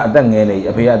အမေကအသက်ငယ်နေ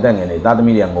အဖေကအသက်ငယ်နေသားသ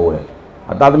မီးတွေကငိုတယ်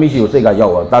သားသမီးရှိကိုစိတ်ကရော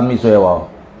က်သွားသားသမီးဆွဲသွား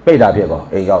ပိတ်တာဖြစ်သွား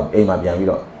အိမ်ရောက်အိမ်မှာပြန်ပြီး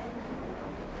တော့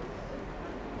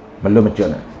မလွတ်မကျွ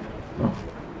တ်နဲ့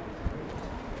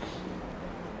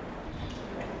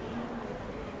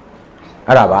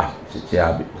Araba,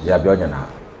 Ziabiogena.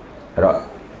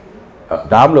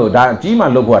 Damlo, Jima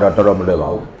Lobo at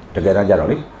Toromolo, together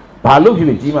generally. Balu,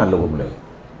 Jima Lobo.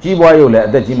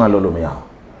 Jiboy, the Jima Lolomia.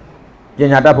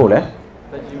 Jenata Pole,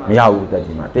 Miao, the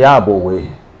Jima, the Abo way.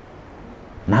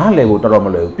 Nale would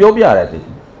Toromolo, Piopia at it.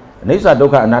 Nisa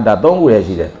Doka and Nada don't wear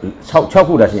it.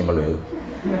 Choku da Simalo.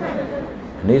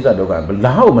 Nisa Doka, but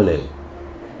now Malay.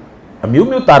 A Mu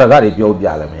Taragari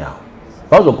Piopia Lamia.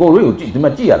 Also go real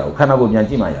Magia, Canago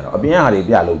Yanjima, or Biari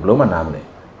Bialo, Bloma Namle.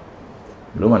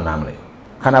 Bloma Namle.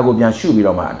 Canago Yan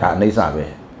Shubiroma, Ta Nesabe,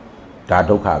 Ta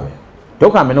Dokabe.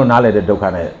 Doka Mino Nale de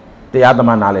Dokane, the other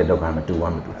man Nale Dokame to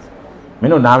 1.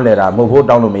 Mino Namle, move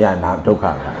down to me and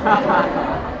Doka.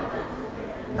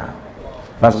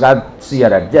 Pascal see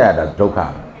at a jet at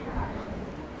Doka.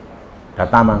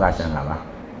 Tatamanga Sangava.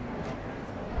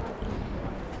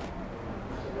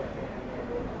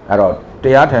 Aro,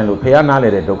 Teatan Lupiana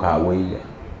de Doka way.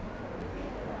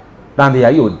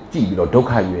 Dandia you G or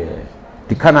Doka you.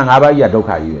 The Kanangaba ya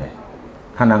Doka you.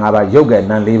 Kanangaba Yoga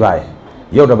Nan Levi.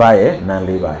 Yodabaye Nan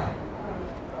Levi.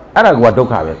 Aragua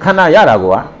Doka, Kana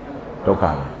Yaragua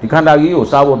Doka. The Kandagi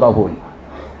Sabo Dahul.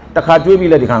 The Kajubi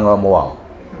let the Kanga Moa.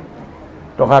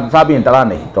 Doka Sabi and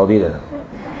Talani, Todida.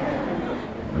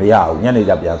 Liao, Yanni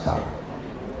Jabiasa.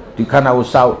 The Kana was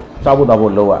Sabo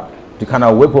Dahul lower. The Kana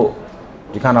Whippo.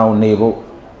 The kind of naval,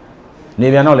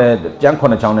 Naviano led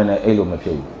Jankona Town and Elum of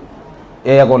you.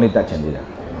 Air only touching it.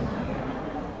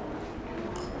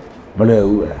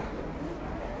 Blue.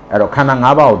 At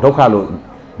Kanangaba, Dokalu,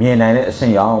 me and I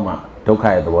sing Yama, Doka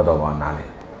at the water one night.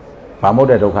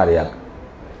 Pamoda Dokaria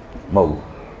Mo.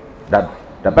 That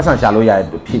the person shall we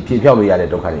at Pipiolo Yale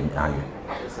Dokari.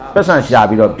 Person shall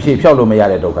be Pipiolo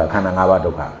Mayale Doka, Kanangaba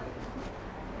Doka.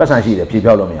 Person she the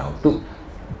Pipiolo Meow.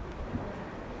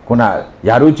 Kuna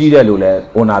Yaruji de Lule,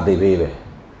 Ona de Veve.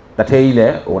 The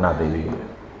tail, Ona de Veve.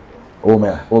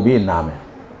 Ome, Obi Name.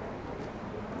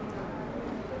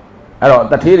 Aro,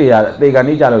 the Tiria, they can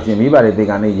each other, Shimiba, they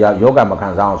can eat yoga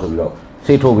Makanzan, so you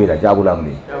say to me that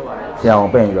Jabulamdi.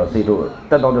 Siao Pen, you say to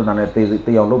that on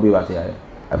the Lobby was here.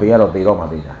 A pair of the Roma.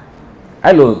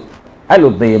 I look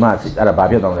the match at a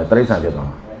Babia on the Trace and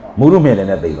Murume and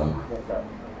a day.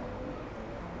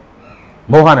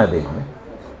 Mohana de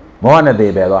Mohana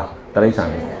de Bella, Trace.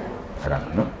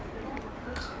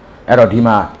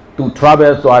 Erodima to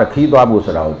travel to our key doubles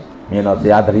around, mean of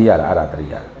the other year,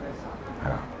 Aratria.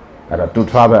 To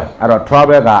travel, got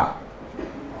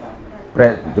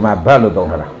bread to my bellow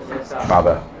donor.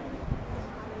 Travel.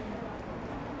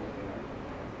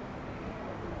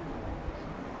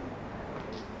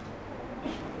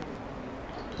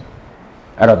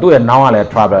 Do it now, I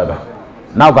travel.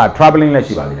 Now got traveling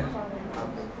less.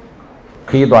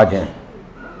 Key dodging.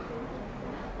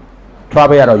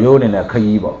 Travel at a union in a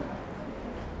key.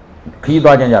 Key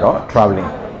dodging, traveling.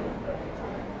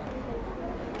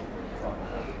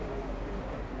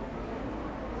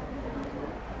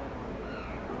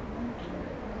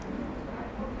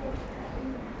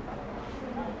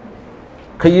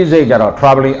 Key is a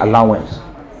traveling allowance.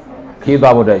 Key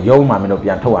about the young man of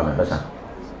Yantoa.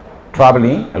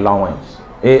 Traveling allowance.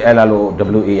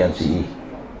 ALLOWANCE.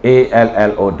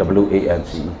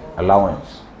 ALLOWANCE.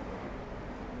 Allowance.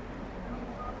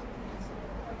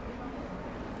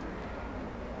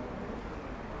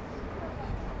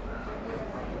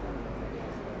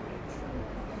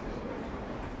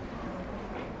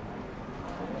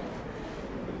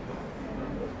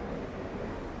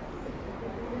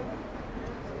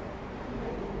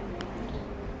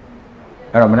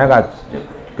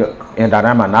 In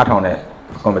Darama, not on a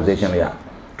conversation here.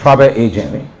 Travel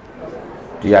agent,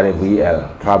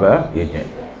 TRAVL, travel agent.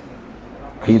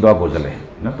 Key dog was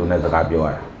not to let the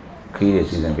Rabio. Key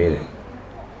is in Bailey.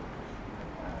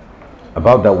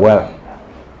 About the well,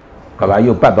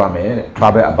 Caballo Padame,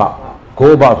 travel about.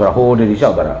 Go about the whole day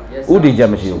shelter. Udi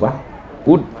Jamasuba.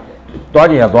 Would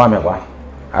Tony Abameva.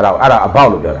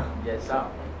 About the yes, sir.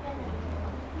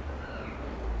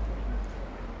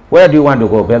 Where do you want to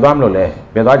go? Bedamlole,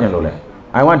 Bedajanole.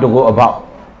 I want to go about.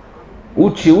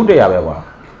 Uchi Ude Aveva.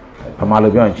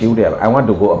 Pamalobian Chiude. I want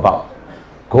to go about.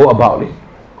 Go about it.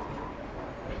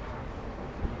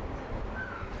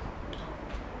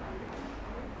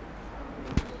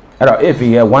 If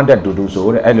he wanted to do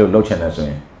so, I will look at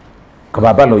it.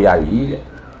 Kababalo Yai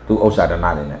to Osada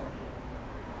Narine.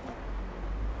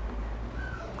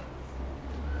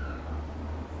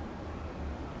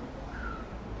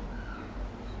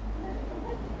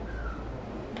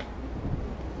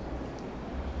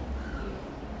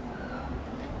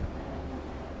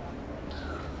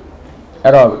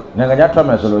 Ero nenganya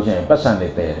trauma solution person de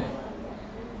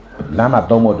lama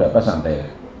tomo de person de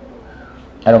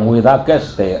ero ngwida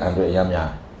cash de andre yamya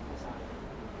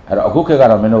ero aku ke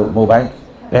garo meno mobile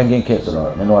banking case lo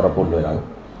meno ro polo ra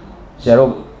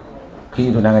zero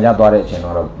ki to nenganya twa de chin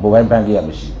lo mobile banking ya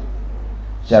mishi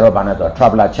zero bana to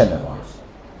traveler check ne lo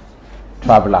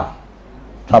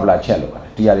traveler check lo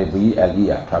TRVLE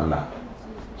ya traveler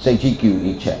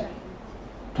CGQE check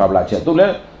traveler check tu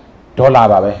le dollar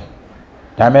ba be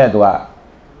ဒါမဲ့သူက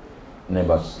နေ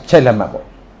ပါချက်လက်မှတ်ပေါ့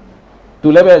သူ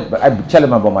လည်းပဲအဲ့ချက်လ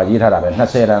က်မှတ်ပေါ်မှာရေးထားတာပဲ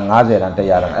20တန်း50တန်း100တ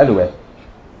န်းအဲ့လိုပဲ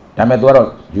ဒါမဲ့သူကတော့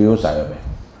ရိုးရိုးစာရွက်ပဲ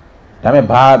ဒါမဲ့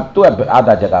ဘာသူ့ရဲ့အာ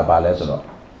သာချက်ကဘာလဲဆိုတော့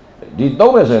ဒီ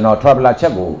သုံးမယ်ဆိုရင်တော့ traveler ချ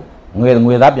က်ကို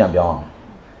ငွေသားပြန်ပြောင်း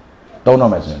သုံး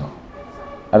တော့မယ်ဆိုရင်တော့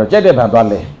အဲ့တော့ကြက်တဲ့ဘန်သွား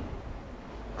လဲ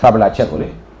traveler ချက်ကိုလေ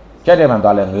ကြက်တဲ့ဘန်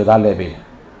သွားလဲငွေသားလဲပေး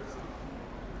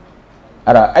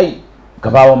အဲ့ဒါအဲ့က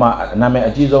ဘာပေါ်မှာနာမည်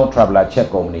အကြီးဆုံး traveler ချက်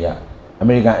ကုမ္ပဏီက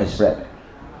American Express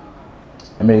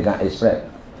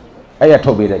အဲ့ရ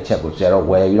ထုတ်ပေးတဲ့ချက်ကိုဆရာတော့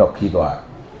ဝယ်ပြီးတော့ခီးသွား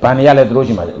ဗန်နေရလဲသူတို့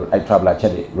ရှိမှအဲ့ traveler ချ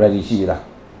က်တွေ ready ရှိပြီလား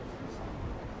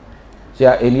ဆ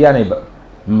ရာအိန္ဒိယနေ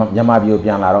မြန်မာပြည်ကိုပြ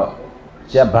န်လာတော့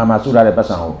ဆရာဗန်မှာစုထားတဲ့ပတ်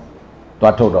စံကို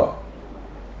သွားထုတ်တော့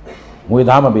ငွေ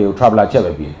သားမပေးဘူး traveler ချက်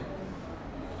ပဲပေး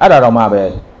အဲ့ဒါတော့မှပဲ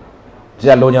ဆ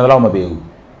ရာလိုချင်တော့မပေးဘူး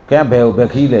ခင်ဗျဘယ်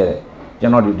ခီးလဲကျွ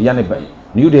န်တော်ဒီကနေ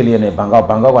နယူးဒေလီနဲ့ဘန်ကောက်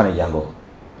ကနေရန်ကုန်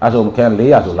အဲ့ဆိုခင်ဗျ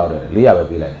400ဆိုလောက်တယ်400ပဲ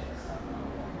ပေးလိုက်တယ်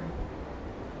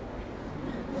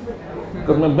က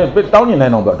တောင်းနေနို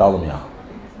င်တော့တောင်းလို့မရ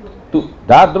သူ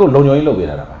ဒါသူတို့လုံခြုံရေးလုပ်ပေး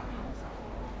တာပါ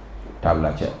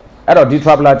traveler check အဲ့တော့ဒီ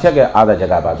traveler check ရဲ့အားသာချက်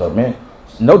ကပါဆိုမင်း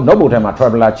note ဘုတ်ထဲမှာ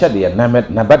traveler check တွေရဲ့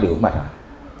နံပါတ်တွေကိုမှတ်ထား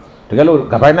တကယ်လို့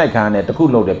ကပိုင်းနိုင်ခံနဲ့တခု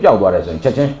လုပ်တယ်ပျောက်သွားတယ်ဆိုရင်ချ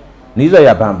က်ချင်းနီးစပ်ရ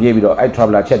ဗန်ပြေးပြီးတော့အဲ့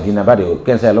traveler check ဒီနံပါတ်တွေကို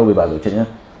cancel လုပ်ပေးပါဆိုချက်ချင်း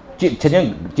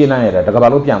ကျင်းနိုင်ရတယ်တကဘာ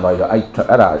လို့ပြန်သွားပြီးတော့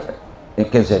အဲ့ဒါ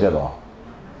cancel ပြတော့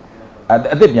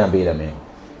အသစ်ပြန်ပေးတယ်မင်း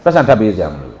ပတ်စံထပ်ပေးကြ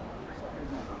မလို့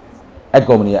အဲ့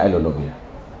ကုမ္ပဏီကအဲ့လိုလုပ်ပေးတာ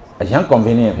အရန်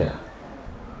convenient ဖြစ်တာ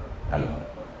အဲ့လို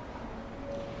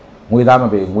ငွေသားမ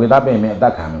ပေးငွေသားပေးရင်အသ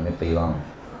က်ခံမယ်သေသွားမယ်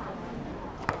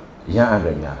ရန်အန်ရ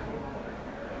များ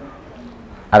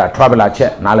အဲ့ဒါ traveler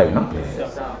check နားလည်ပြီနော်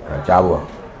ကြားဖို့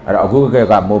အဲ့တော့အခုက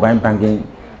mobile banking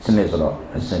စနစ်ဆိုတော့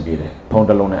အဆင်ပြေတယ်ဖုန်း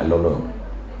တစ်လုံးနဲ့အလုပ်လုပ်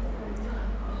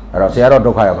အဲ့တော့ဆရာတော့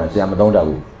ဒုက္ခရောက်မယ်ဆရာမသုံးတတ်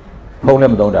ဘူးဖုန်းလ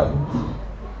ည်းမသုံးတတ်ဘူး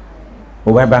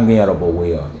mobile banking ကတော့ပို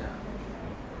ဝေးရော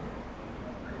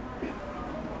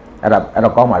အဲ့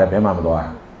တော့ကောင်းပါတယ်ဘယ်မှမသွား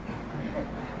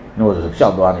ဘူးတို့ရှော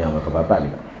က်သွားနေအောင်ကဘာပတ်လိ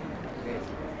မ့်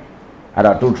အဲ့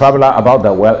တော့ to traveler about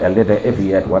the world a little if he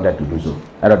had wanted to do so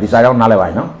အဲ့တော့ဒီစာရောက်နားလည်ပါရ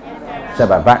င်နော်ဆက်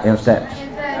ပါ but instead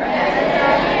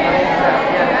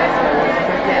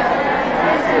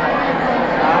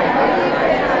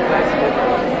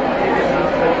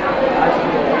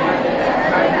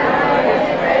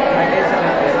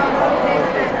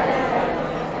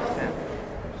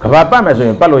ကဘာပတ်မယ်ဆိုရ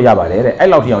င်ပတ်လို့ရပါတယ်တဲ့အဲ့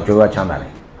လောက်ထိအောင်ကြိုးရချမ်းသာတ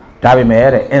ယ်ဒါပေမဲ့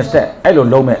တဲ့ instead အဲ့လို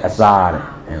လုံးမဲ့အစားတဲ့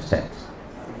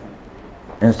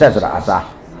instead ဆိုတာအစား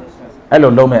အဲ့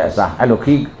လိုလုံးမဲ့အစားအဲ့လို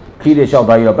ခီးတွေလျှောက်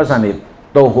သွားပြီးတော့ပတ်စံတွေ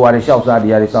တုံဟိုဟာတွေလျှောက်စားဒီ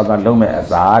ဟာတွေစောက်သွားလုံးမဲ့အ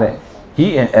စားတဲ့ he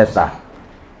and Esther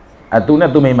သူနဲ့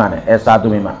သူမိမနဲ့ Esther သူ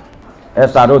မိမ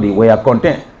Esther တို့ဒီ where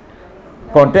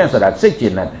content ဆိုတာစိတ်ကျ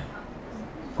ဉ်တတ်တယ်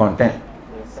content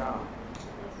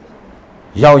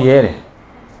ရောင်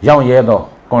ရဲတော့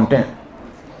content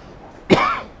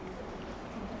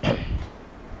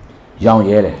ရောင်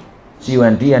ရဲတယ်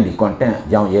CND content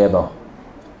ရောင်ရဲတော့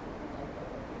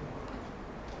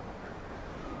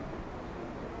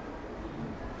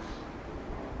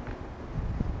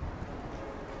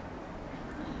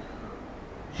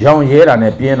ရောင်ရဲတာ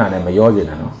နဲ့ပြင်းတာနဲ့မရောစေ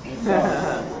နဲ့နော်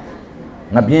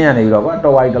ငါပြင်းရနေပြီးတော့ကွာ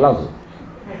တော်ဝါကြီးတလောက်ဆို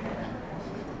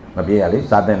မပြေရလေ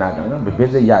စာတင်တာနော်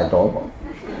basic ရတော့ပေါ့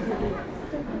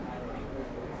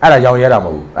အဲ့ဒါရောင်ရဲတာမ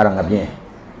ဟုတ်ဘူးအဲ့ဒါငါပြင်း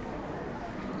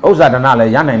ဥစ္စာဒနာလ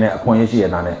ည်းရနိုင်တဲ့အခွင့်အရေးရှိရ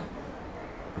တာနဲ့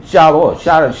ရှာ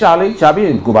ပြီး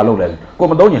ကိုဘာလုပ်လဲကို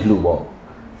မသုံးရင်လှူပေါ့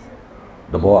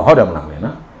တဘောဟုတ်တယ်မလား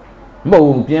နော်မဟုတ်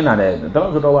ဘူးပြင်းတာနဲ့တော့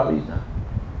ဆိုတော့ပါပြီ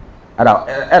အဲ့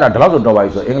ဒါဒီလောက်ဆိုတော့ပါ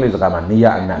ပြီဆိုအင်္ဂလိပ်စကားမှာနေရ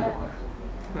အနတ်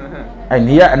အဲ့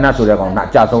နေရအနတ်ဆိုတဲ့ကောင်ကအ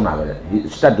ကြဆုံးတာပဲလေ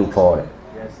start to fall တဲ့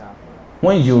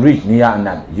when you reach နေရအန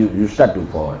တ် you start to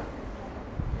fall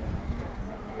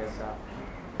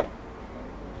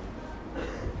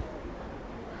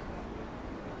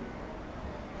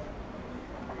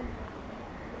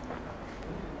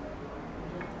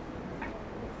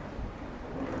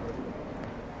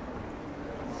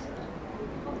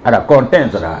အဲ့ဒါ content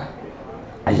ဆိုတာ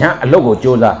အရန်အလုပ်ကို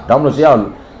စူးစမ်းဒါမှမဟုတ်ဆ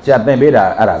ရာသင်ပေးတာ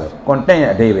အဲ့ဒါပဲ content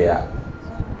ရဲ့အဓိပ္ပာယ်က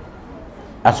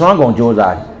အစွမ်းကုန်စူးစ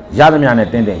မ်းရသမျှနဲ့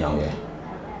တင်းရောင်ရဲ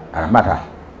အဲ့ဒါမှတ်ထား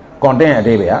content ရဲ့အ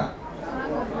ဓိပ္ပာယ်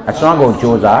က a strong old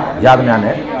Josa,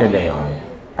 Yadman, 10 day on.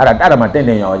 At a Adama 10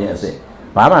 day on, yes.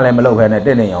 Bama Lemelo and a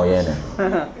 10 day on yen.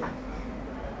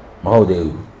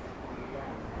 Mahode.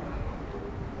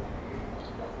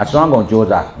 A strong old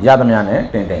Josa,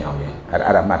 Yadman, 10 day on yen. At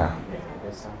Adamata.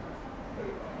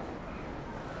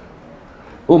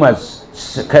 Umas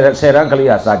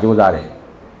Seranclia Sajosare.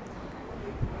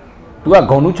 Tu are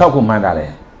going to talk with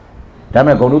Mandale.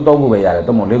 Dame go to Togu,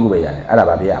 Tomo Legu,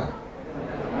 Arabia.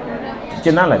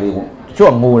 Generally,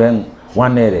 show more than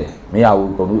 1 day. May I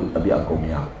go to a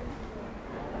Biacomia.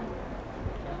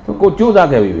 To go to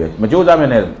that everywhere. Majosa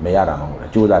Mayara,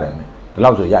 Josa, the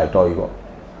Lauso Yai Toyo.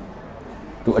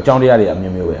 To a Johnny area,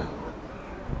 Mimua.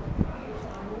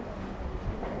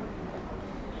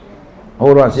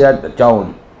 Hold on, see at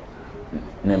John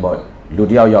Neighbor,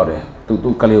 Ludia Yode, to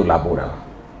Kalil Labora.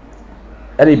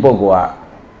 Eddie Bogoa.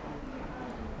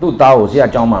 သူ့သားကိုဆရာ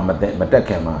ကျောင်းမှာမတက်ခ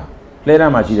င်မှာလဲရ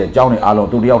မ်းမှာရှိတဲ့ကျောင်းတွေအားလုံး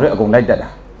သူတယောက်တည်းအကုန်လိုက်တက်တာ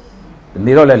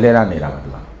နေတော့လဲလဲရမ်းနေတာပါသူ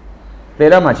ကလဲ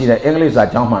ရမ်းမှာရှိတဲ့အင်္ဂလိပ်စာ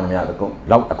ကျောင်းမှန်များအကု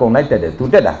န်လိုက်တက်တယ်သူ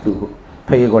တက်တာသူ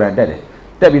ဖေးကိုယ်တိုင်တက်တယ်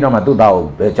တက်ပြီးတော့မှသူ့သားကို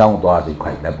ဘယ်ကျောင်းသွားစီ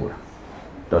ခိုက်လက်ပို့တာ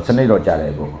တော့စနစ်တော့ကြားတ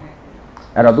ယ်ဘု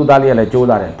အဲ့တော့သူ့သားလေးကလည်းကြိုး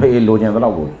စားတယ်ဖေးလိုချင်တဲ့လော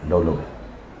က်ကိုလုပ်တ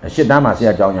ယ်ရှစ်တန်းမှာဆ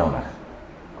ရာကျောင်းရောက်လာတယ်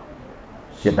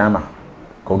ရှစ်တန်းမှာ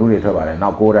ဂုံတူးတွေထွက်ပါတယ်နော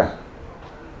က်9တန်း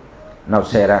နောက်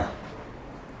10တန်း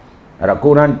အဲ့တော့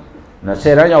ကိုရန်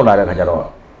10ရန်ရောက်လာတဲ့ခါကျတော့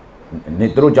နေ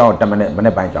သူတို့ကြောင်း10မိနစ်မ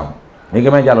နေ့ပိုင်းကြောင်းနေက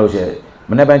မှကြလို့ရှိရင်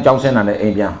မနေ့ပိုင်းကြောင်းဆင်းတာနဲ့အိ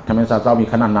မ်ပြန်ထမင်းစားစောက်ပြီး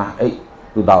ခဏနာအိတ်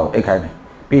သူ့သားကိုအိတ်ခိုင်းတယ်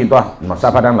ပြီးရင်သွားစာ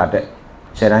ဖတ်တန်းလာတဲ့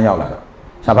10ရန်ရောက်လာတော့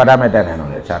စာဖတ်တန်းမဲ့တက်နေတော့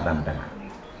လေချာတန်းတက်နေ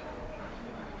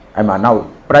အဲ့မှာနောက်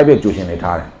private tuition တွေ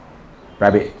ထားတယ်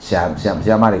private ဆ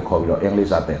ရာမတွေခေါ်ပြီးတော့အင်္ဂလိပ်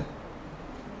စာသင်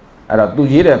အဲ့တော့သူ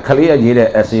ရေးတဲ့ခလေးရေးတဲ့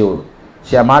essay ကိုဆ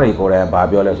ရာမတွေကိုယ်တိုင်ဗာ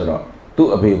ပြောလဲဆိုတော့သူ့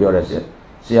အဖေပြောတဲ့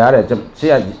ဆရာတဲ့ဆ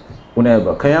ရာဦးနဲ့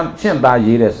ခရမ်းရှင်းသား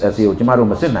ရေးတဲ့ essay ကိုကျမတို့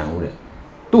မစစ်နိုင်ဘူးတဲ့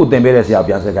သူ့တင်ပေးတဲ့ဆရာ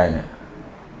ပြန်စစ်ခိုင်းတယ်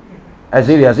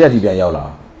essay တွေကဆရာကြီးပြန်ရောက်လာ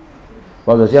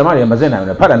ဘာလို့ဆရာမတွေမစစ်နိုင်ဘူး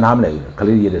လေဖတ်တာနားမလည်ဘူးခ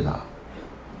လေးရေးတဲ့စာ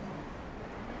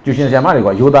ကျူရှင်ဆရာမတွေက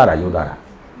ရိုးသားတာ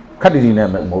ခက်တီတီနဲ့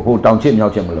ဟိုတောင်ချစ်မြော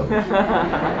က်ချစ်မလို့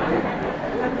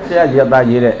ဆရာကြီးသား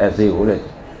ရေးတဲ့ essay ကိုတဲ့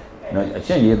နော်အ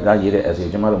ရှင်းရေးသားရေးတဲ့ essay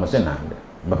ကိုကျမတို့မစစ်နိုင်ဘူးတဲ့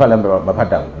မဖတ်လည်းမဖတ်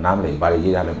တတ်ဘူးနားမလည်ဘာတွေ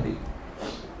ရေးတာလည်းမသိဘူး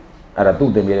အဲ့ဒါသူ့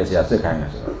တင်ပေးတဲ့ဆရာစစ်ခိုင်းတယ်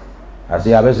ဆိုတော့ဆ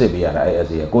ရာပဲစစ်ပေးရတာအဲ့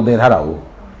essay ကိုတင်ထားတာကို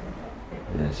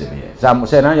စစ်ပေးရစာ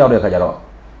10တန်းရောက်တဲ့ခါကျတော့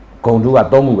ဂုံတူးက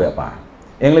3မှုပဲပါ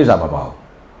အင်္ဂလိပ်စာမပါဘူး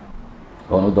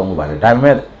ဂုံတူး3မှုပါတယ်ဒါပေ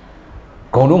မဲ့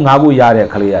ဂုံတူး5ခုရတဲ့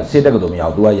ခလေးကစစ်တဲ့ကတော့မရ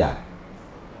ဘူးသူကရတယ်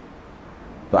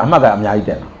သူအမှတ်ကအများကြီး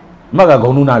တက်တာအမှတ်က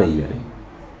ဂုံတူးနားတွေကြီးပဲလေ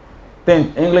တင်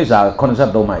အင်္ဂလိပ်စာ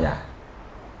83မှရတယ်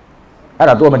အဲ့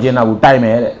ဒါသူကမကျင်းတော့ဘူးတိုင်မ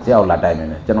ယ်တဲ့ဆရာကလာတိုင်မယ်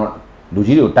တဲ့ကျွန်တော်လူ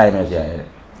ကြီးတွေကိုတိုင်မယ်ဆရာရဲ့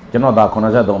ကျွန်တော်ဒါ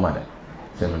83မှတဲ့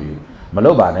စင်မပြီးမ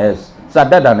လုပ်ပါနဲ့စ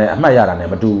တက်တာနဲ့အမှတ်ရတာနဲ့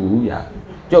မတူဘူးညာ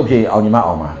ကျုပ်ဖြေအောင်ညီမ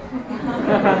အောင်ပါ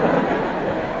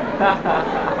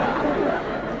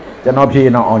ကျွန်တော်ဖြေ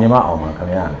အောင်ညီမအောင်ပါခင်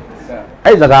ဗျာ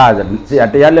အဲ့စကားဆရာ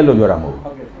တရားလက်လို့ပြောတာမဟုတ်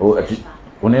ဘူး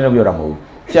ဟိုနည်းလို့ပြောတာမဟုတ်ဘူး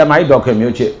ဆရာမကြီးဒေါက်ခင်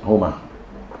မျိုးချစ်ဟိုမှာ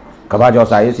ကဘာကျော်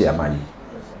စာရေးဆရာမကြီး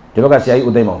ဒီဘက်ကဆရာကြီး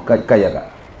ဦးသိန်းမောင်ကတ်ရက်က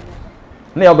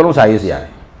နှစ်ယောက်တလုံးစာရေးဆရာတ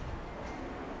ယ်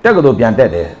တက်ကတော့ပြန်တက်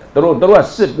တယ်တို့က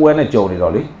စစ်ပွဲနဲ့ကြုံနေ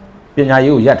တော့လေပညာ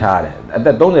ရေးကိုရပ်ထားရတယ်အသ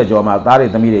က်30ကျော်မှသားတွေ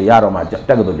သမီးတွေရတော့မှတ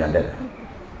က်ကတော့ပြန်တက်တယ်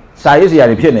စာရေးဆရာ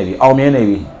တွေဖြစ်နေပြီအောင်မြင်နေ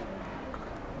ပြီ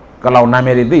ကလောင်နာမ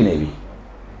ည်တွေသိနေပြီ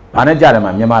ဘာနဲ့ကြတယ်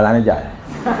မှာမြန်မာသားနဲ့ကြတယ်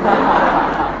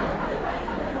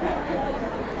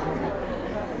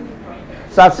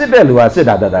စာစစ်တဲ့လူကစစ်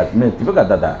တာတတ်ဒီဘက်က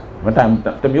တတ်မတိုင်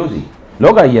တမျိုးစီ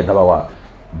လောကကြီးရဲ့သဘာဝ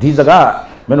ဒီစကား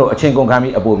မင်းတို့အချင်းကုန်ခံ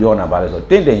ပြီးအပူပြောနေတာပါလဲဆို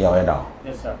တင့်ရောင်ရဲတောင်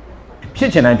ဖြစ်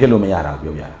ချင်တိုင်းဖြစ်လို့မရတာ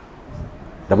ပြောပြတာ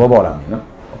သဘောပေါက်လားမင်းနော်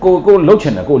ကိုလှုပ်ချ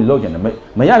င်တယ်ကိုလှုပ်ချင်တယ်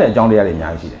မရတဲ့အကြောင်းတရားတွေအ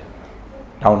များကြီးရှိတယ်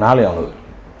ထောင်နားလေအောင်လို့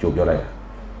ကြိုပြောလိုက်တာ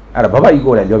အဲ့ဒါဘဘကြီး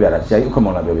ကိုယ်တိုင်ပြောပြတာဆရာကြီးဥက္က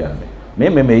မောင်လာပြောပြတာမ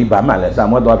င်းမေကြီးဘာမှလည်းစာ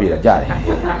မွဲသွားပြေတာကြားတယ်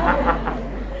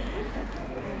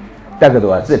တက်က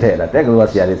တော်ကစစ်ထဲတာတက်ကတော်က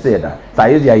ဆရာကြီးစစ်တာစာ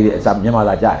ရေးဆရာကြီးတွေအစာမြန်မာ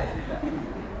လာကြားတယ်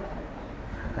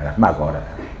အဲ့ဒါမှတ်ကောတာ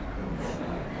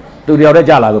သူတယောက်တည်း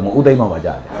ကြားလာဆိုမဦးသိန်းမောင်ပါ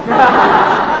ကြားတယ်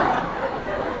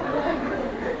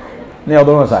နှစ်ယောက်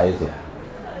တော့စာရေးဆရာ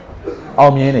အော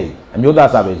င်မြင်နေအမျိုးသား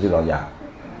စာပေစီတော့ရ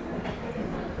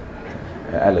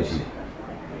အဲ့လိုရှိတယ်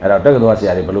အဲ့တော့တက္ကသိုလ်ဆ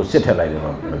ရာတွေဘယ်လိုစစ်ထက်လိုက်တယ်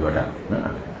တော့မပြောတတ်နော်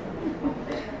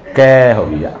ကဲဟုတ်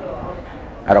ပြီရ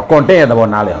အဲ့တော့ content ရဲ့သဘော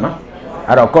နားလည်အောင်နော်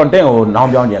အဲ့တော့ content ကိုနောင်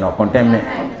ပြောင်းကျင်တော့ content မဲ့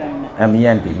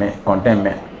MENT မဲ့ content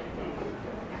မဲ့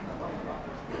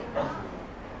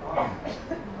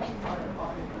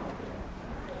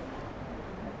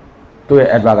သူရဲ့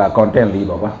adverb က content လေး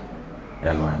ပေါ့ကွာ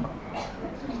အဲ့လိုအဲ့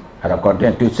တော့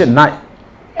content to sit night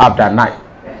after night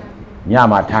ည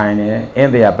မှာထိုင်နေ in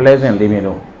their pleasant living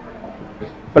room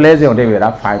pleasant ကိုတိတ်ပြတာ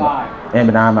fine အင်ပ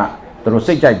နာမှာသူတို့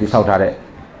စိတ်ကြိုက်တိဆောက်ထားတဲ့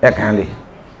အခန်းလေး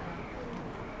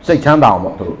စိတ်ချမ်းသာအောင်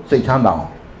ပေါ့သူတို့စိတ်ချမ်းသာအောင်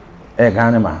အဲခ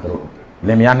န်းထဲမှာသူတို့လ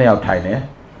င်မယားနှစ်ယောက်ထိုင်နေ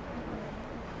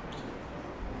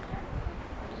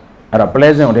အဲ့တော့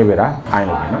pleasant ကိုတွေ့ပြီလား fine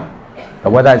လို့နော် the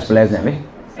weather is pleasant လေ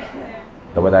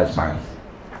the weather is fine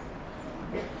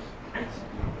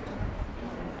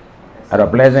အဲ့တော့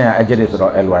pleasant က adjective ဆို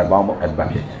တော့ ly ပေါင်းပေါ့ adverb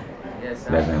ဖြစ်တယ်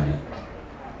pleasant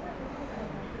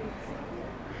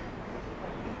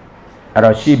အဲ့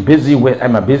တော့ she busy with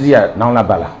အဲ့မှာ busy ကနောင်လာ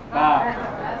ပါလား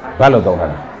ဘာလို့သုံးတာ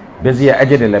လဲ busy က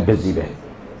adjective လည်း busy ပဲ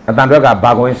အတန်တွက်က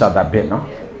ဘာကိုရင်းစတာ bit နော်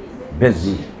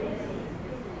busy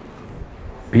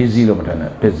busy လို့မထင်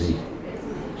နဲ့ busy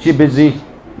she busy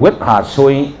with her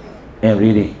sewing and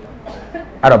reading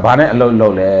အဲ့တော့ဘာနဲ့အလုပ်လု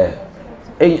ပ်လဲ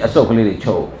အိမ်အစုပ်ကလေးတွေ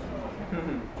ချုပ်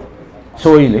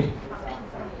sewing လေ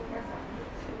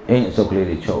အိမ်အစုပ်ကလေး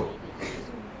တွေချုပ်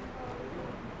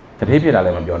တတိဖြစ်တာလ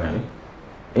ည်းမပြောနဲ့လေ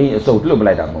အိမ်အစုပ်လွတ်ပ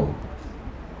လိုက်တာမဟုတ်ဘူး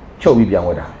ချုပ်ပြီးပြန်ဝ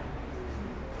တ်တာ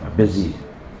busy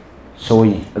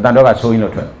sewing အတန်တော့က sewing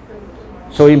လို့ထွက်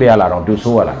sewing ပဲရလာတော့ do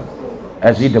sew ရလာ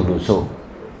SEW sew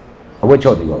အဝတ်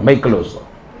ချုပ်ဒီကို make clothes ပေါ့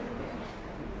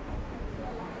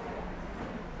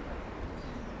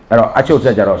အဲ့တော့အချုပ်ဆ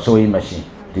က်ကြတော့ sewing machine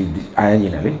ဒီ ING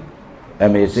နဲ့လေ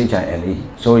MACHINE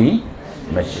sewing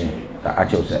machine ဒါအ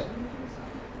ချုပ်ဆက်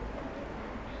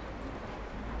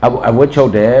အဝတ်ချု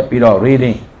ပ်တယ်ပြီးတော့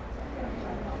reading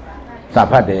စာ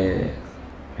ဖတ်တယ်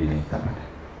reading စာဖတ်တယ်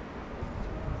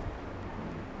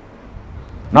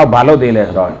နောက်ဘာလုပ်သေးလဲ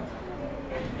ဆိုတော့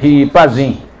he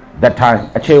passing that time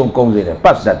အချိန်ကုန်စေတယ်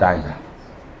pass that time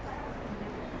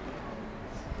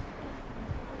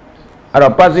အဲ့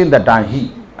တော့ passing that time he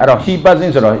အဲ့တော့ he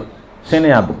passing ဆိုတော့ဆင်းနေ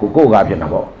ရကိုကဖြစ်တာ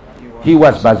ပေါ့ he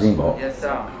was passing ပေါ့ Yes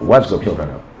sir was ကိုဖြုတ်တာ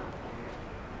တော့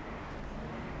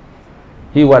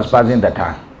he was passing that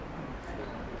time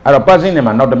အဲ့တော့ passing နဲ့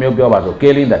မှာနောက်တစ်မျိုးပြောပါဆို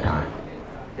killing that time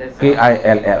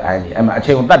KILLING အဲ့မှာအ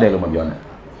ချိန်ကိုတတ်တယ်လို့မပြောနဲ့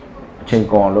အချိန်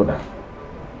ကုန်အောင်လုပ်တာ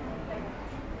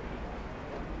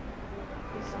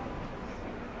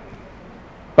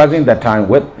passing the time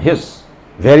with his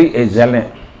very excellent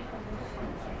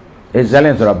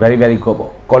so very very good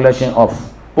collection of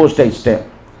postage stamp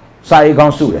စာရေးကော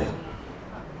င်းစုတယ်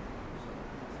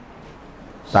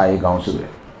စာရေးကောင်းစုတ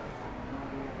ယ်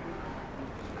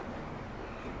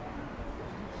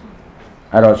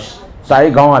အဲ့တော့စာ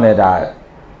ရေးကောင်းကလည်းဒါ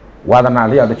ဝါသနာ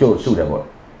လျောက်တချို့စုတယ်ပေါ့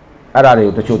အဲ့ဒါတွေ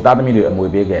ကိုတချို့သားသမီးတွေအမွေ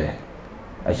ပေးခဲ့တယ်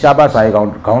ရှားပါစာရေးကောင်း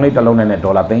ခေါင်းလေးတစ်လုံးနဲ့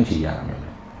ဒေါ်လာသိန်းချီရတာမျိုး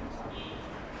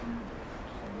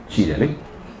ရှိတယ်လေ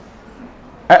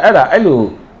အဲ့ဒါအဲ့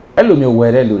လိုမျိုးဝ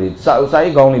ယ်တဲ့လူတွေစာ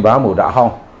ရေးကောင်းလေးဘာမှမဟုတ်ဒါအဟော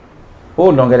င်း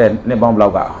ဟိုးလွန်ခဲ့တဲ့နှစ်ပေါင်းဘလော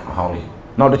က်ကအဟောင်းလေး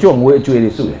နောက်တချို့ငွေအကျွေ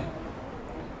တွေစုတယ်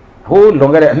ဟိုးလွ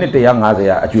န်ခဲ့တဲ့အနှစ်150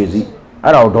ရာအကျွေစီ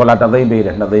အဲ့ဒါကိုဒေါ်လာ3သိန်းပေးတ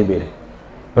ယ်2သိန်းပေးတယ်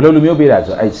ဘယ်လိုလူမျိုးပေးတာ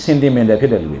ဆိုအဲ့ sentimental ဖြ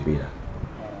စ်တဲ့လူတွေပေးတာ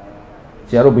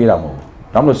ဆရာတို့ပေးတာမဟုတ်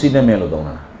ဘူးဒါမှမဟုတ် sentiment လို့သုံး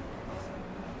တာ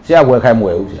ဆရာဝယ်ခိုင်းမဝ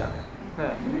ယ်ဘူးဆရာ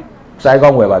စာရေးကော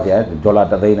င်းဝယ်ပါဆရာဒေါ်လာ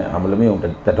3သိန်းနဲ့အမလို့မင်း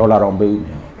ဒေါ်လာတော့ပေးဘူး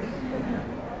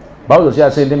ဘာလို့ဆရာ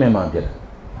sentiment မှဖြစ်တယ်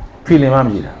feeling မှမ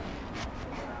ရှိတာ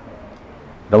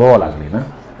တဘောလားကလေးနော်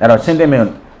အဲ့တော့ sentiment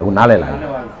ဟိုနားလဲလာအဲ့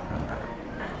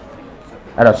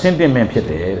တော့ sentiment ဖြစ်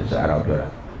တယ်ဆိုအဲ့တော့ပြောတာ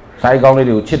စာရေးကောင်းလေး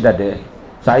တွေကိုချစ်တတ်တယ်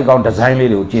စာရေးကောင်း design လေး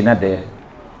တွေကိုကျင့်တတ်တယ်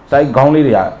စာရေးကောင်းလေး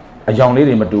တွေကအယောင်လေး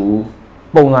တွေမတူဘူး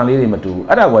ပုံစံလေးတွေမတူဘူး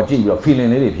အဲ့ဒါကိုကြည့်ပြီးတော့ feeling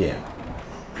လေးတွေဖြစ်ရ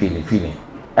feeling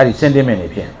အဲ့ဒီ sentiment တွေ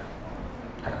ဖြစ်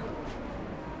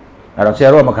အဲ့တော့ဆရာ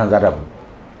တို့ကမခံစားတတ်ဘူး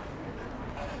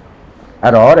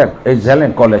အဲ့တော့တဲ့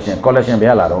excellent collection ဘ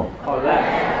ယ်လာတော့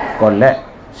collect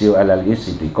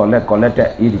COLLECT collected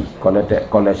ED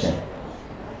collection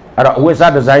အဲ့တော့အဝတ်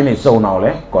စား design တွေစုံအောင်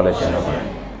လဲ collection လုပ်ပါတယ်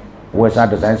အဝတ်စား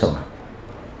design စုံတာ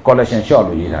collection short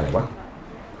လို့ရေးထားတယ်ကွာ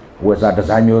အဝတ်စား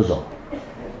design မျိုးစုံ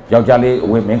ယောက်ျားလေးအ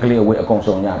ဝတ်မိန်းကလေးအဝတ်အကုန်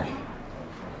စုံရတယ်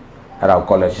အဲ့ဒါကို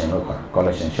collection လို့ခေါ်တာ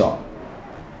collection short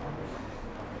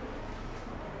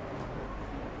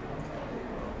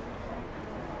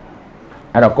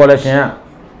အဲ့တော့ collection က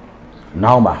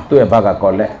နောင်ပါသူ့ရဲ့ဘက်က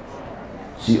collect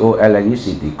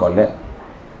COLLECT collect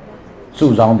စု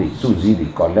ဆောင်းသည်စုစည်းသ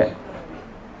ည် collect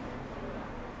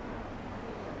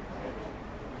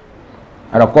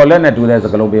အဲ့တော့ collect နဲ့တူတဲ့စ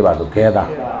ကားလုံးပေးပါဆို gather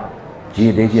G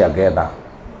ဒေးကြီးက gather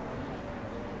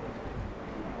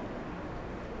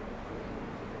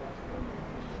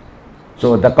so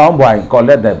the cowboy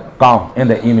collect the cow in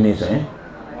the evening ဆိုရင်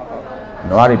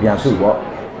နွားတွေပြန်စုပေါ့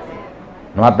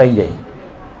နွားသိမ့်ချိန်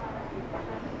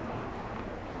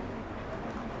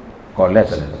collect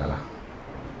ဆိုတဲ့စကားလား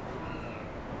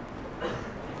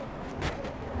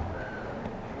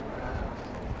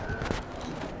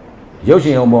ရုပ်ရှ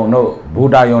င်ရုံပုံတို့ဘူ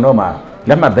တာယုံတို့မှာ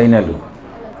လက်မှတ်သိမ်းတဲ့လူ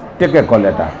ticket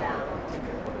collector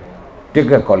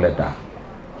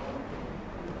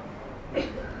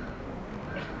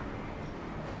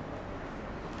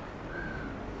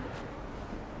အ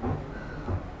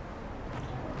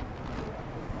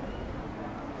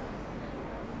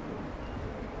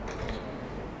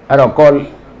I don't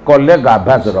collect a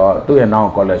bazzaro, do a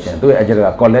noun collection, do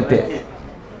a collected.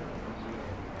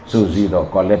 So zero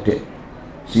collected.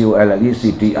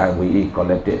 COLLECTIVE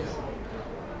collected.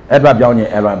 Edward Johnny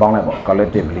Edward Bonnet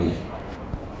collectively.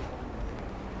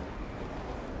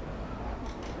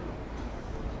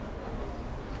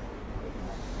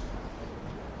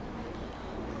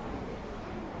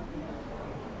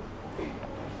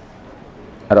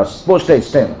 At a postage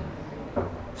stamp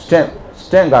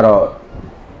got a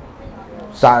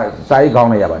sai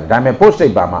gong ya, I mean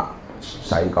postage bama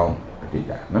sai gong.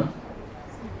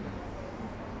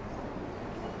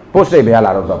 Postage be a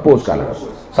lot of post colors.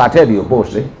 Saturday you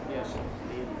postage.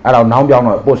 I don't know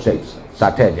now postage.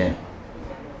 Saturday.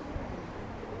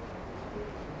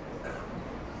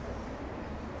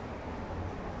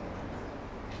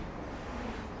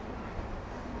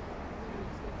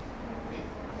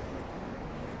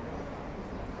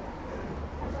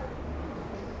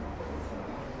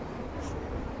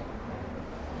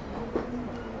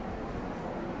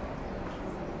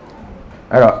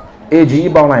 Alors, AG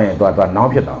ပေါင်းလိုက်ရင်တော့နော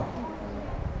င်းဖြစ်တော့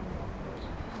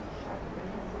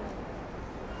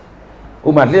ဥ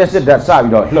မာလျှက်စစ်ဓာတ်စ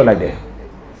ပြီးတော့လွှတ်လိုက်တယ်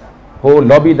ဟို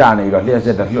lobby တာနေပြီးတော့လျှက်စ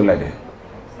စ်ဓာတ်လွှတ်လိုက်တယ်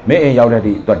မင်းအိမ်ရောက်တဲ့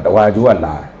ဒီတော့တဝါကျိုးက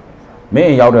လာတယ်မင်း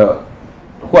အိမ်ရောက်တော့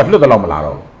ကိုကလွှတ်တော့မလာ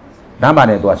တော့လမ်းပါ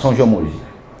နဲ့သူကဆုံးရှုံးမှုကြီး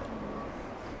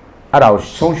အဲ့ဒါကို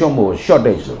ဆုံးရှုံးမှု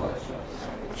shortage ဆိုတော့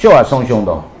short ကဆုံးရှုံး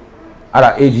တော့အဲ့ဒါ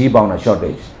AG ပေါင်းတဲ့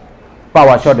shortage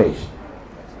power shortage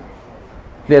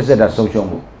လျှက်စစ်ဓာတ်ဆုံးရှုံး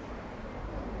မှု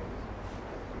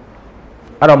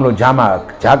အဲ့တော့မလို့ဂျားမှာ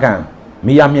ဂျားကန်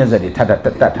မီးရမြင့်ဆက်တွေထပ်တ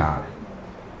က်ထား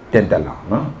တယ်တက်လာ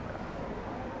နော်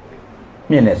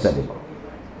မြင့်တဲ့ဆက်တွေပေါ့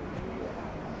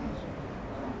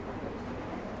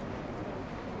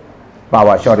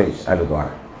power shortage အဲ့လိုသွားတ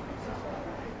ယ်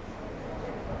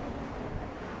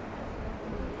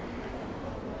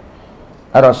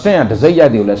အဲ့တော့ stent ကဒစိမ့်ရို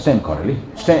က်တယ်လို့လဲ stent ခေါ်တယ်လေ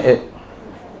stent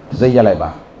ဒစိမ့်ရိုက်လိုက်ပါ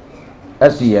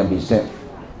STMB stent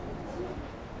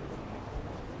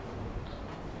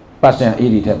Passion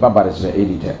 80ထက်ပတ်ပါတယ်ဆိုတဲ့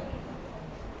80ထက်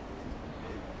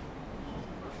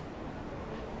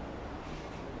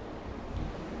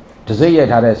ဒစိမ့်ရိုက်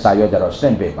ထားတဲ့စာရွက်ကြတော့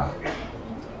stent paper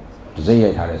ဒစိမ့်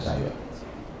ရိုက်ထားတဲ့စာရွက်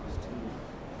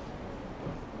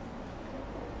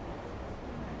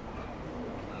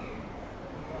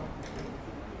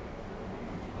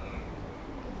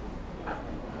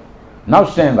နောက်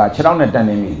stent ကခြေထောက်နဲ့တက်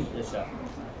နေပြီ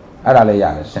အဲ့ဒါလည်းရ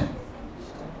တယ် stent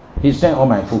he stand on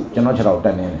my foot ကျွန်တော်ခြေထောက်တ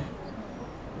က်နေတယ်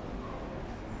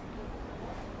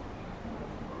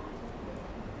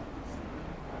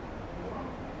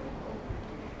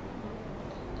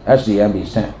SDMB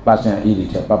stand passion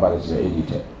 80ထက်ပတ်ပါတယ်ဆို80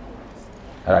ထက်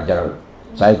အဲ့ဒါကြတော့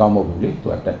ဇိုင်းကောင်းမဟုတ်ဘူးလေသူ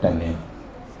ကတက်နေ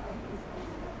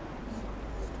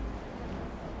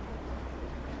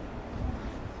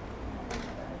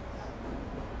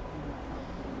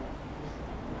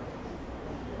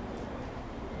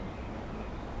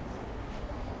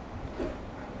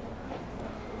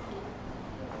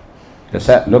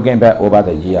looking back over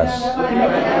the years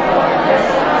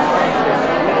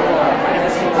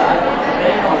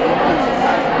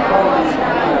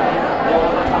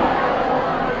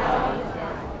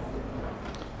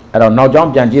I don't know John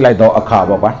ပြန်ကြည့်လိုက်တော့အခါ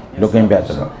ပေါ့ကွာ looking back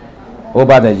ဆိုတော့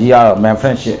over the year man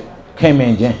friendship ခင်မ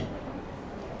င်ချင်း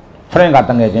friend က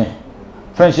တငယ်ချင်း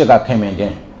friendship ကခင်မင်ချ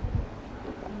င်း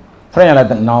friend ကလ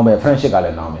ည်းနောင်းပဲ friendship ကလ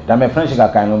ည်းနောင်းပဲဒါပေမဲ့ friendship က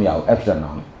ကန်လို့မရဘူး abstract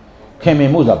နောင်းခင်မင်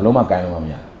မှုဆိုတော့ဘလို့မှကန်လို့မ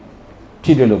ရဘူး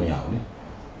ထိတွေ့လို့မရဘူးလေ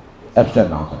abstract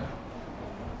နောင်းဆိုတယ်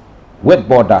with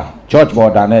border George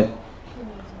border နဲ့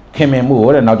ခင်မင်မှု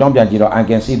ဟိုတဲ့နောက်ကြောင်းပြန်ကြည့်တော့ I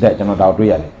can see that ကျွန်တော်တော့တွေ့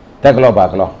ရတယ်တက်ကလောပါ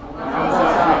ကလော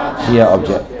sheer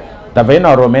object the vein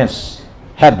of romance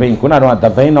had been ခုနကတော့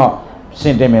the vein of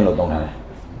sentiment လို့သုံးထားတယ်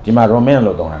ဒီမှာ romance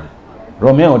လို့သုံးထားတယ်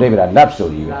romance ကိုတိတ်ပြတာ love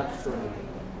story ပဲ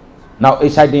now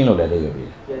exciting လို့လည်းတိတ်ပြပြီ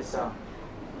yes sir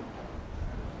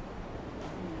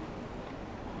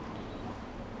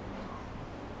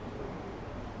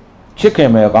ချစ်ခင်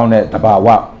မဲ့ကောင်းတဲ့တဘာဝ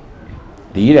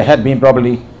ဒီတဲ့ had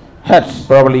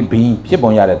probably been ဖြစ်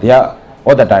ပုံရတယ်တရား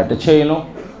all the time တစ်ချိန်လုံး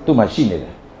သူ့မှာရှိနေတ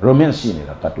ယ် romance ရှိနေ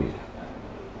တာတတ်တွေ့တယ်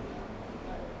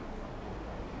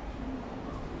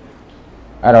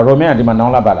အဲ့တော့ romance ဒီမှာနော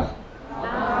င်းလာပါလား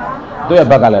သူ့ရဲ့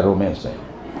ဘက်ကလည်း romance ပဲ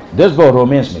this book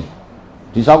romance me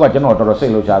ဒီဆောက်ကကျွန်တော်တော်တော်စိ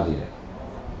တ်လှုပ်ရှားစေတယ်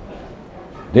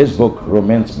this book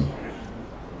romance me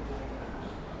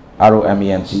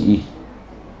ROMANCE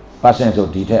passion ဆို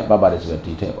ဒီထက်ပတ်ပါတယ်ဆို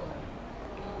ဒီထက်ပေါ့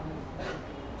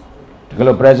တကယ်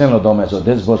လို့ present လို့သုံးမယ်ဆို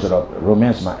this book ဆိုတော့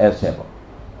romance မှာ s ထက်ပေါ့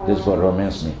this book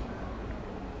romance me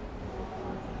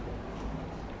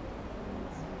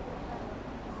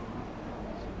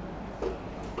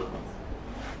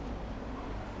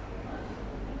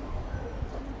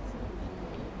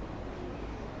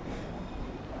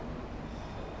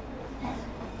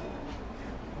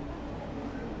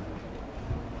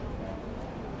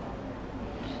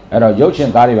အဲ့တော့ရုပ်ရှင်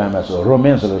ကားတွေပိုင်းမှာဆို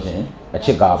romance ဆိုလို့ရှိရင်အချ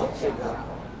စ်ကားပေါ့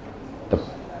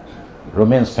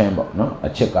romance fan ပေါ့နော်အ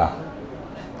ချစ်ကား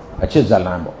အချစ်ဇာတ်လ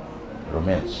မ်းပေါ့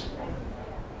romance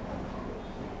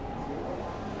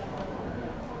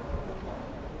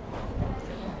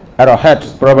အဲ့တော့ had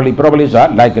probably ဆိုတာ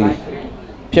likely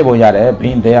ဖြစ်ပေါ်ရတယ်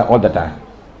being there all the time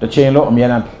တစ်ချိန်လုံးအများ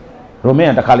အား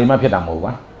romance တစ်ခါလေးမှဖြစ်တာမဟုတ်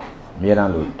ပါအများအား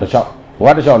လို့တစ်ချောက်ဘဝ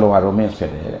တစ်ချောက်လုံးက romance ဖြ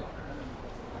စ်တယ်တဲ့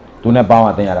သူနဲ့ပေါင်း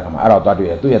အသင်ရတာခါမှာအဲ့တော့သွားတွေ့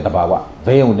ရသူ့ရဲ့တဘာဝ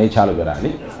ဘေးကိုနေချလို့ပြောတာ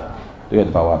လေသူ့ရဲ့တ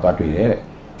ဘာဝသွားတွေ့တယ်တဲ့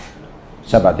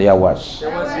ဆက်ပါ there was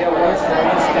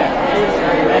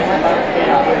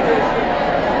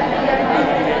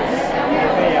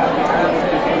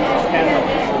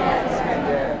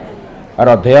အဲ့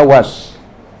တော့ there was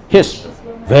his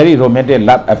very romantic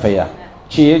love affair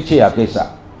ချစ်ရကိစ္စ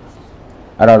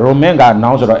အဲ့တော့ romantic က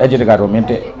noun ဆိုတော့ adjective က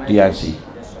romantic tic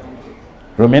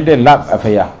romantic love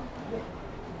affair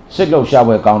စိတ်လှုပ်ရှား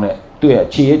ပွဲကောင်းတဲ့သူ့ရဲ့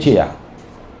ချစ်ရ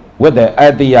with the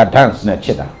idea dance နဲ့ချ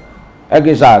စ်တာအဲ့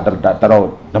ကိစ္စတော်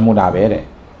နမူနာပဲတဲ့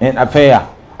in affair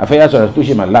ဆိုတော့သူ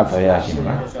ရှိမှ love affair ရှိ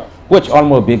မှာ which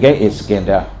almost became a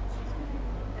scandal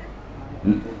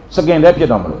ဖြစ်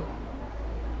တော့မလို့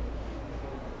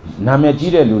နာမည်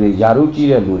ကြီးတဲ့လူတွေယာရုကြီး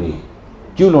တဲ့လူတွေ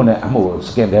ကျူးလွန်တဲ့အမှုကို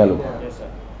scandal လို့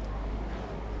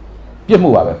ပြစ်မှု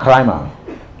ပါပဲ crime ပါပဲ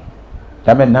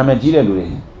ဒါပေမဲ့နာမည်ကြီးတဲ့လူတွေ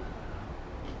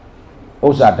ဥ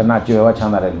စ္စာဒနာကြွယ်ဝချ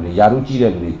မ်းသာတဲ့လူတွေယာရုကြီး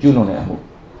တဲ့လူတွေကျူးလွန်တဲ့အမှု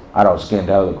အဲ့တော့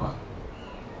scandal လို့ခေါ်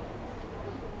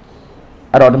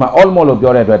အဲ့တော့ဒီမှာ almost လို့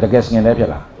ပြောတဲ့အတွက်တကယ် scandal ဖြစ်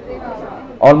လား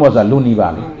almost ကလူနီးပါ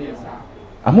လေ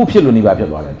အမှုဖြစ်လူနီးပါဖြစ်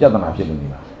သွားတယ်ပြဿနာဖြစ်လူ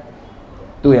နီးပါ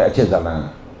သူ့ရဲ့အချက်ဇာတ်လမ်း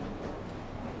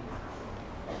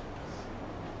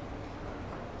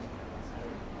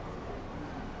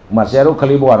မဆရာတို့ခ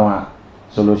လေးဘွားတော့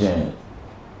ဆိုလို့ရှိရင်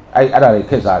အဲ့ဒါတွေ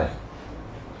ခက်စားတယ်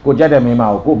ကိုကြက်တဲ့မိန်းမ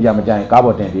ကိုပြန်မကြိုင်ကား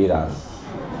ပေါ်တင်ပြေးတာ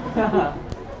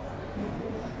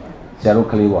ဆရာတို့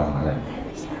ခလေးဘွားမှာလေ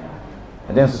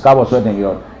အတင်းကားပေါ်ဆွဲတင်ပြီး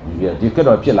တော့ဒီခက်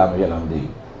တော့ဖြစ်လာမဖြစ်လာမသိဘူး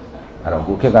အဲ့တော့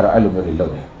ကိုခက်ကတော့အဲ့လိုမျိုးတွေလု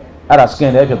ပ်တယ်အဲ့ဒါ skin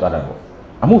လည်းဖြစ်သွားတာပေါ့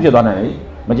အမှုဖြစ်သွားနိုင်တယ်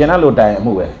မကျင်တဲ့လို့တိုင်အ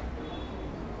မှုပဲ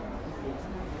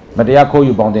မတရားခိုး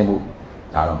ယူပေါင်းတင်မှု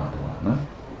ဒါတော့မှာနော်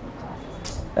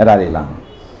အဲ့ဒါတွေလား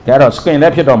ကျတော့ skin လ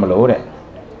ည်းဖြစ်တော့မလို့တဲ့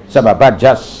ဆက်ပါ but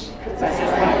just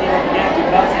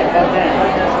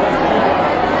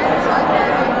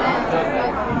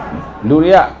လူ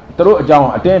တွေကသူတို့အကြောင်း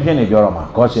အတင်းဖြစ်နေပြောတော့မှာ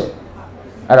gossip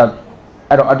အဲ့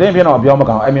တော့အတင်းဖြစ်တော့ပြောမ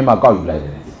ကောင်းအဲ့မြင်မှကောက်ယူလိုက်တ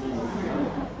ယ်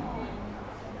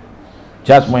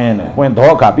just when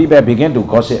the people begin to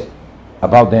gossip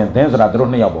about them then ဆိုတာသူတို့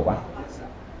နှစ်ယောက်ပေါ့ပါ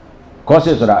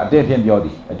gossip ဆိုတာအတင်းဖြစ်ပြောသ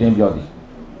ည်အတင်းပြောသ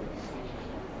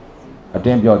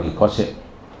ည် gossip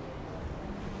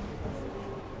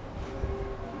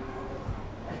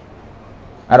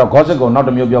အဲ့တော့ gossip ကိုနောက်တ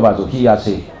စ်မျိုးပြောပါဆို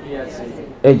hearsay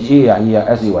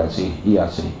hearsay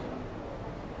hearsay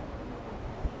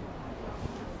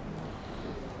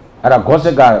အဲ့တော့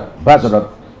gossip ကဘာဆိုတော့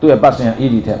သူ့ရဲ့ person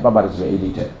ed ထက်ပတ်ပါတယ်ဆို ed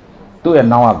ထက်သူ့ရဲ့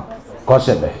noun က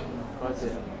gossip ပဲ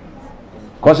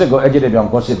gossip ကို adjective ပြောင်း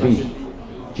gossipy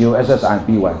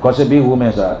gossipy gossipy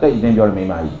woman ဆိုတာတိတ်အတင်းပြောတဲ့မိန်း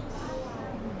မကြီး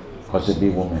gossipy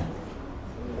woman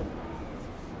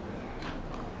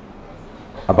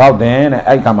about then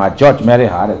အဲ့ခါမှာ George Mary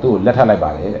ဟာတဲ့သူ့ကိုလက်ထပ်လိုက်ပါ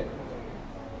တယ်တဲ့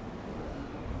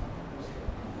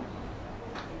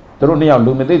သူတို့နှစ်ယောက်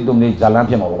လူမသိသူမသိဇာလန်း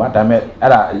ဖြစ်မှာပေါ့ဗျာဒါပေမဲ့အဲ့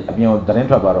ဒါအပြင်ကိုသတင်း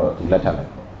ထွက်သွားတော့သူလက်ထပ်လိုက်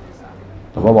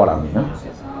သဘောပေါက်လားမင်းနော်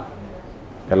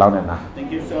ဒီလောက်နဲ့နာ Thank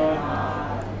you sir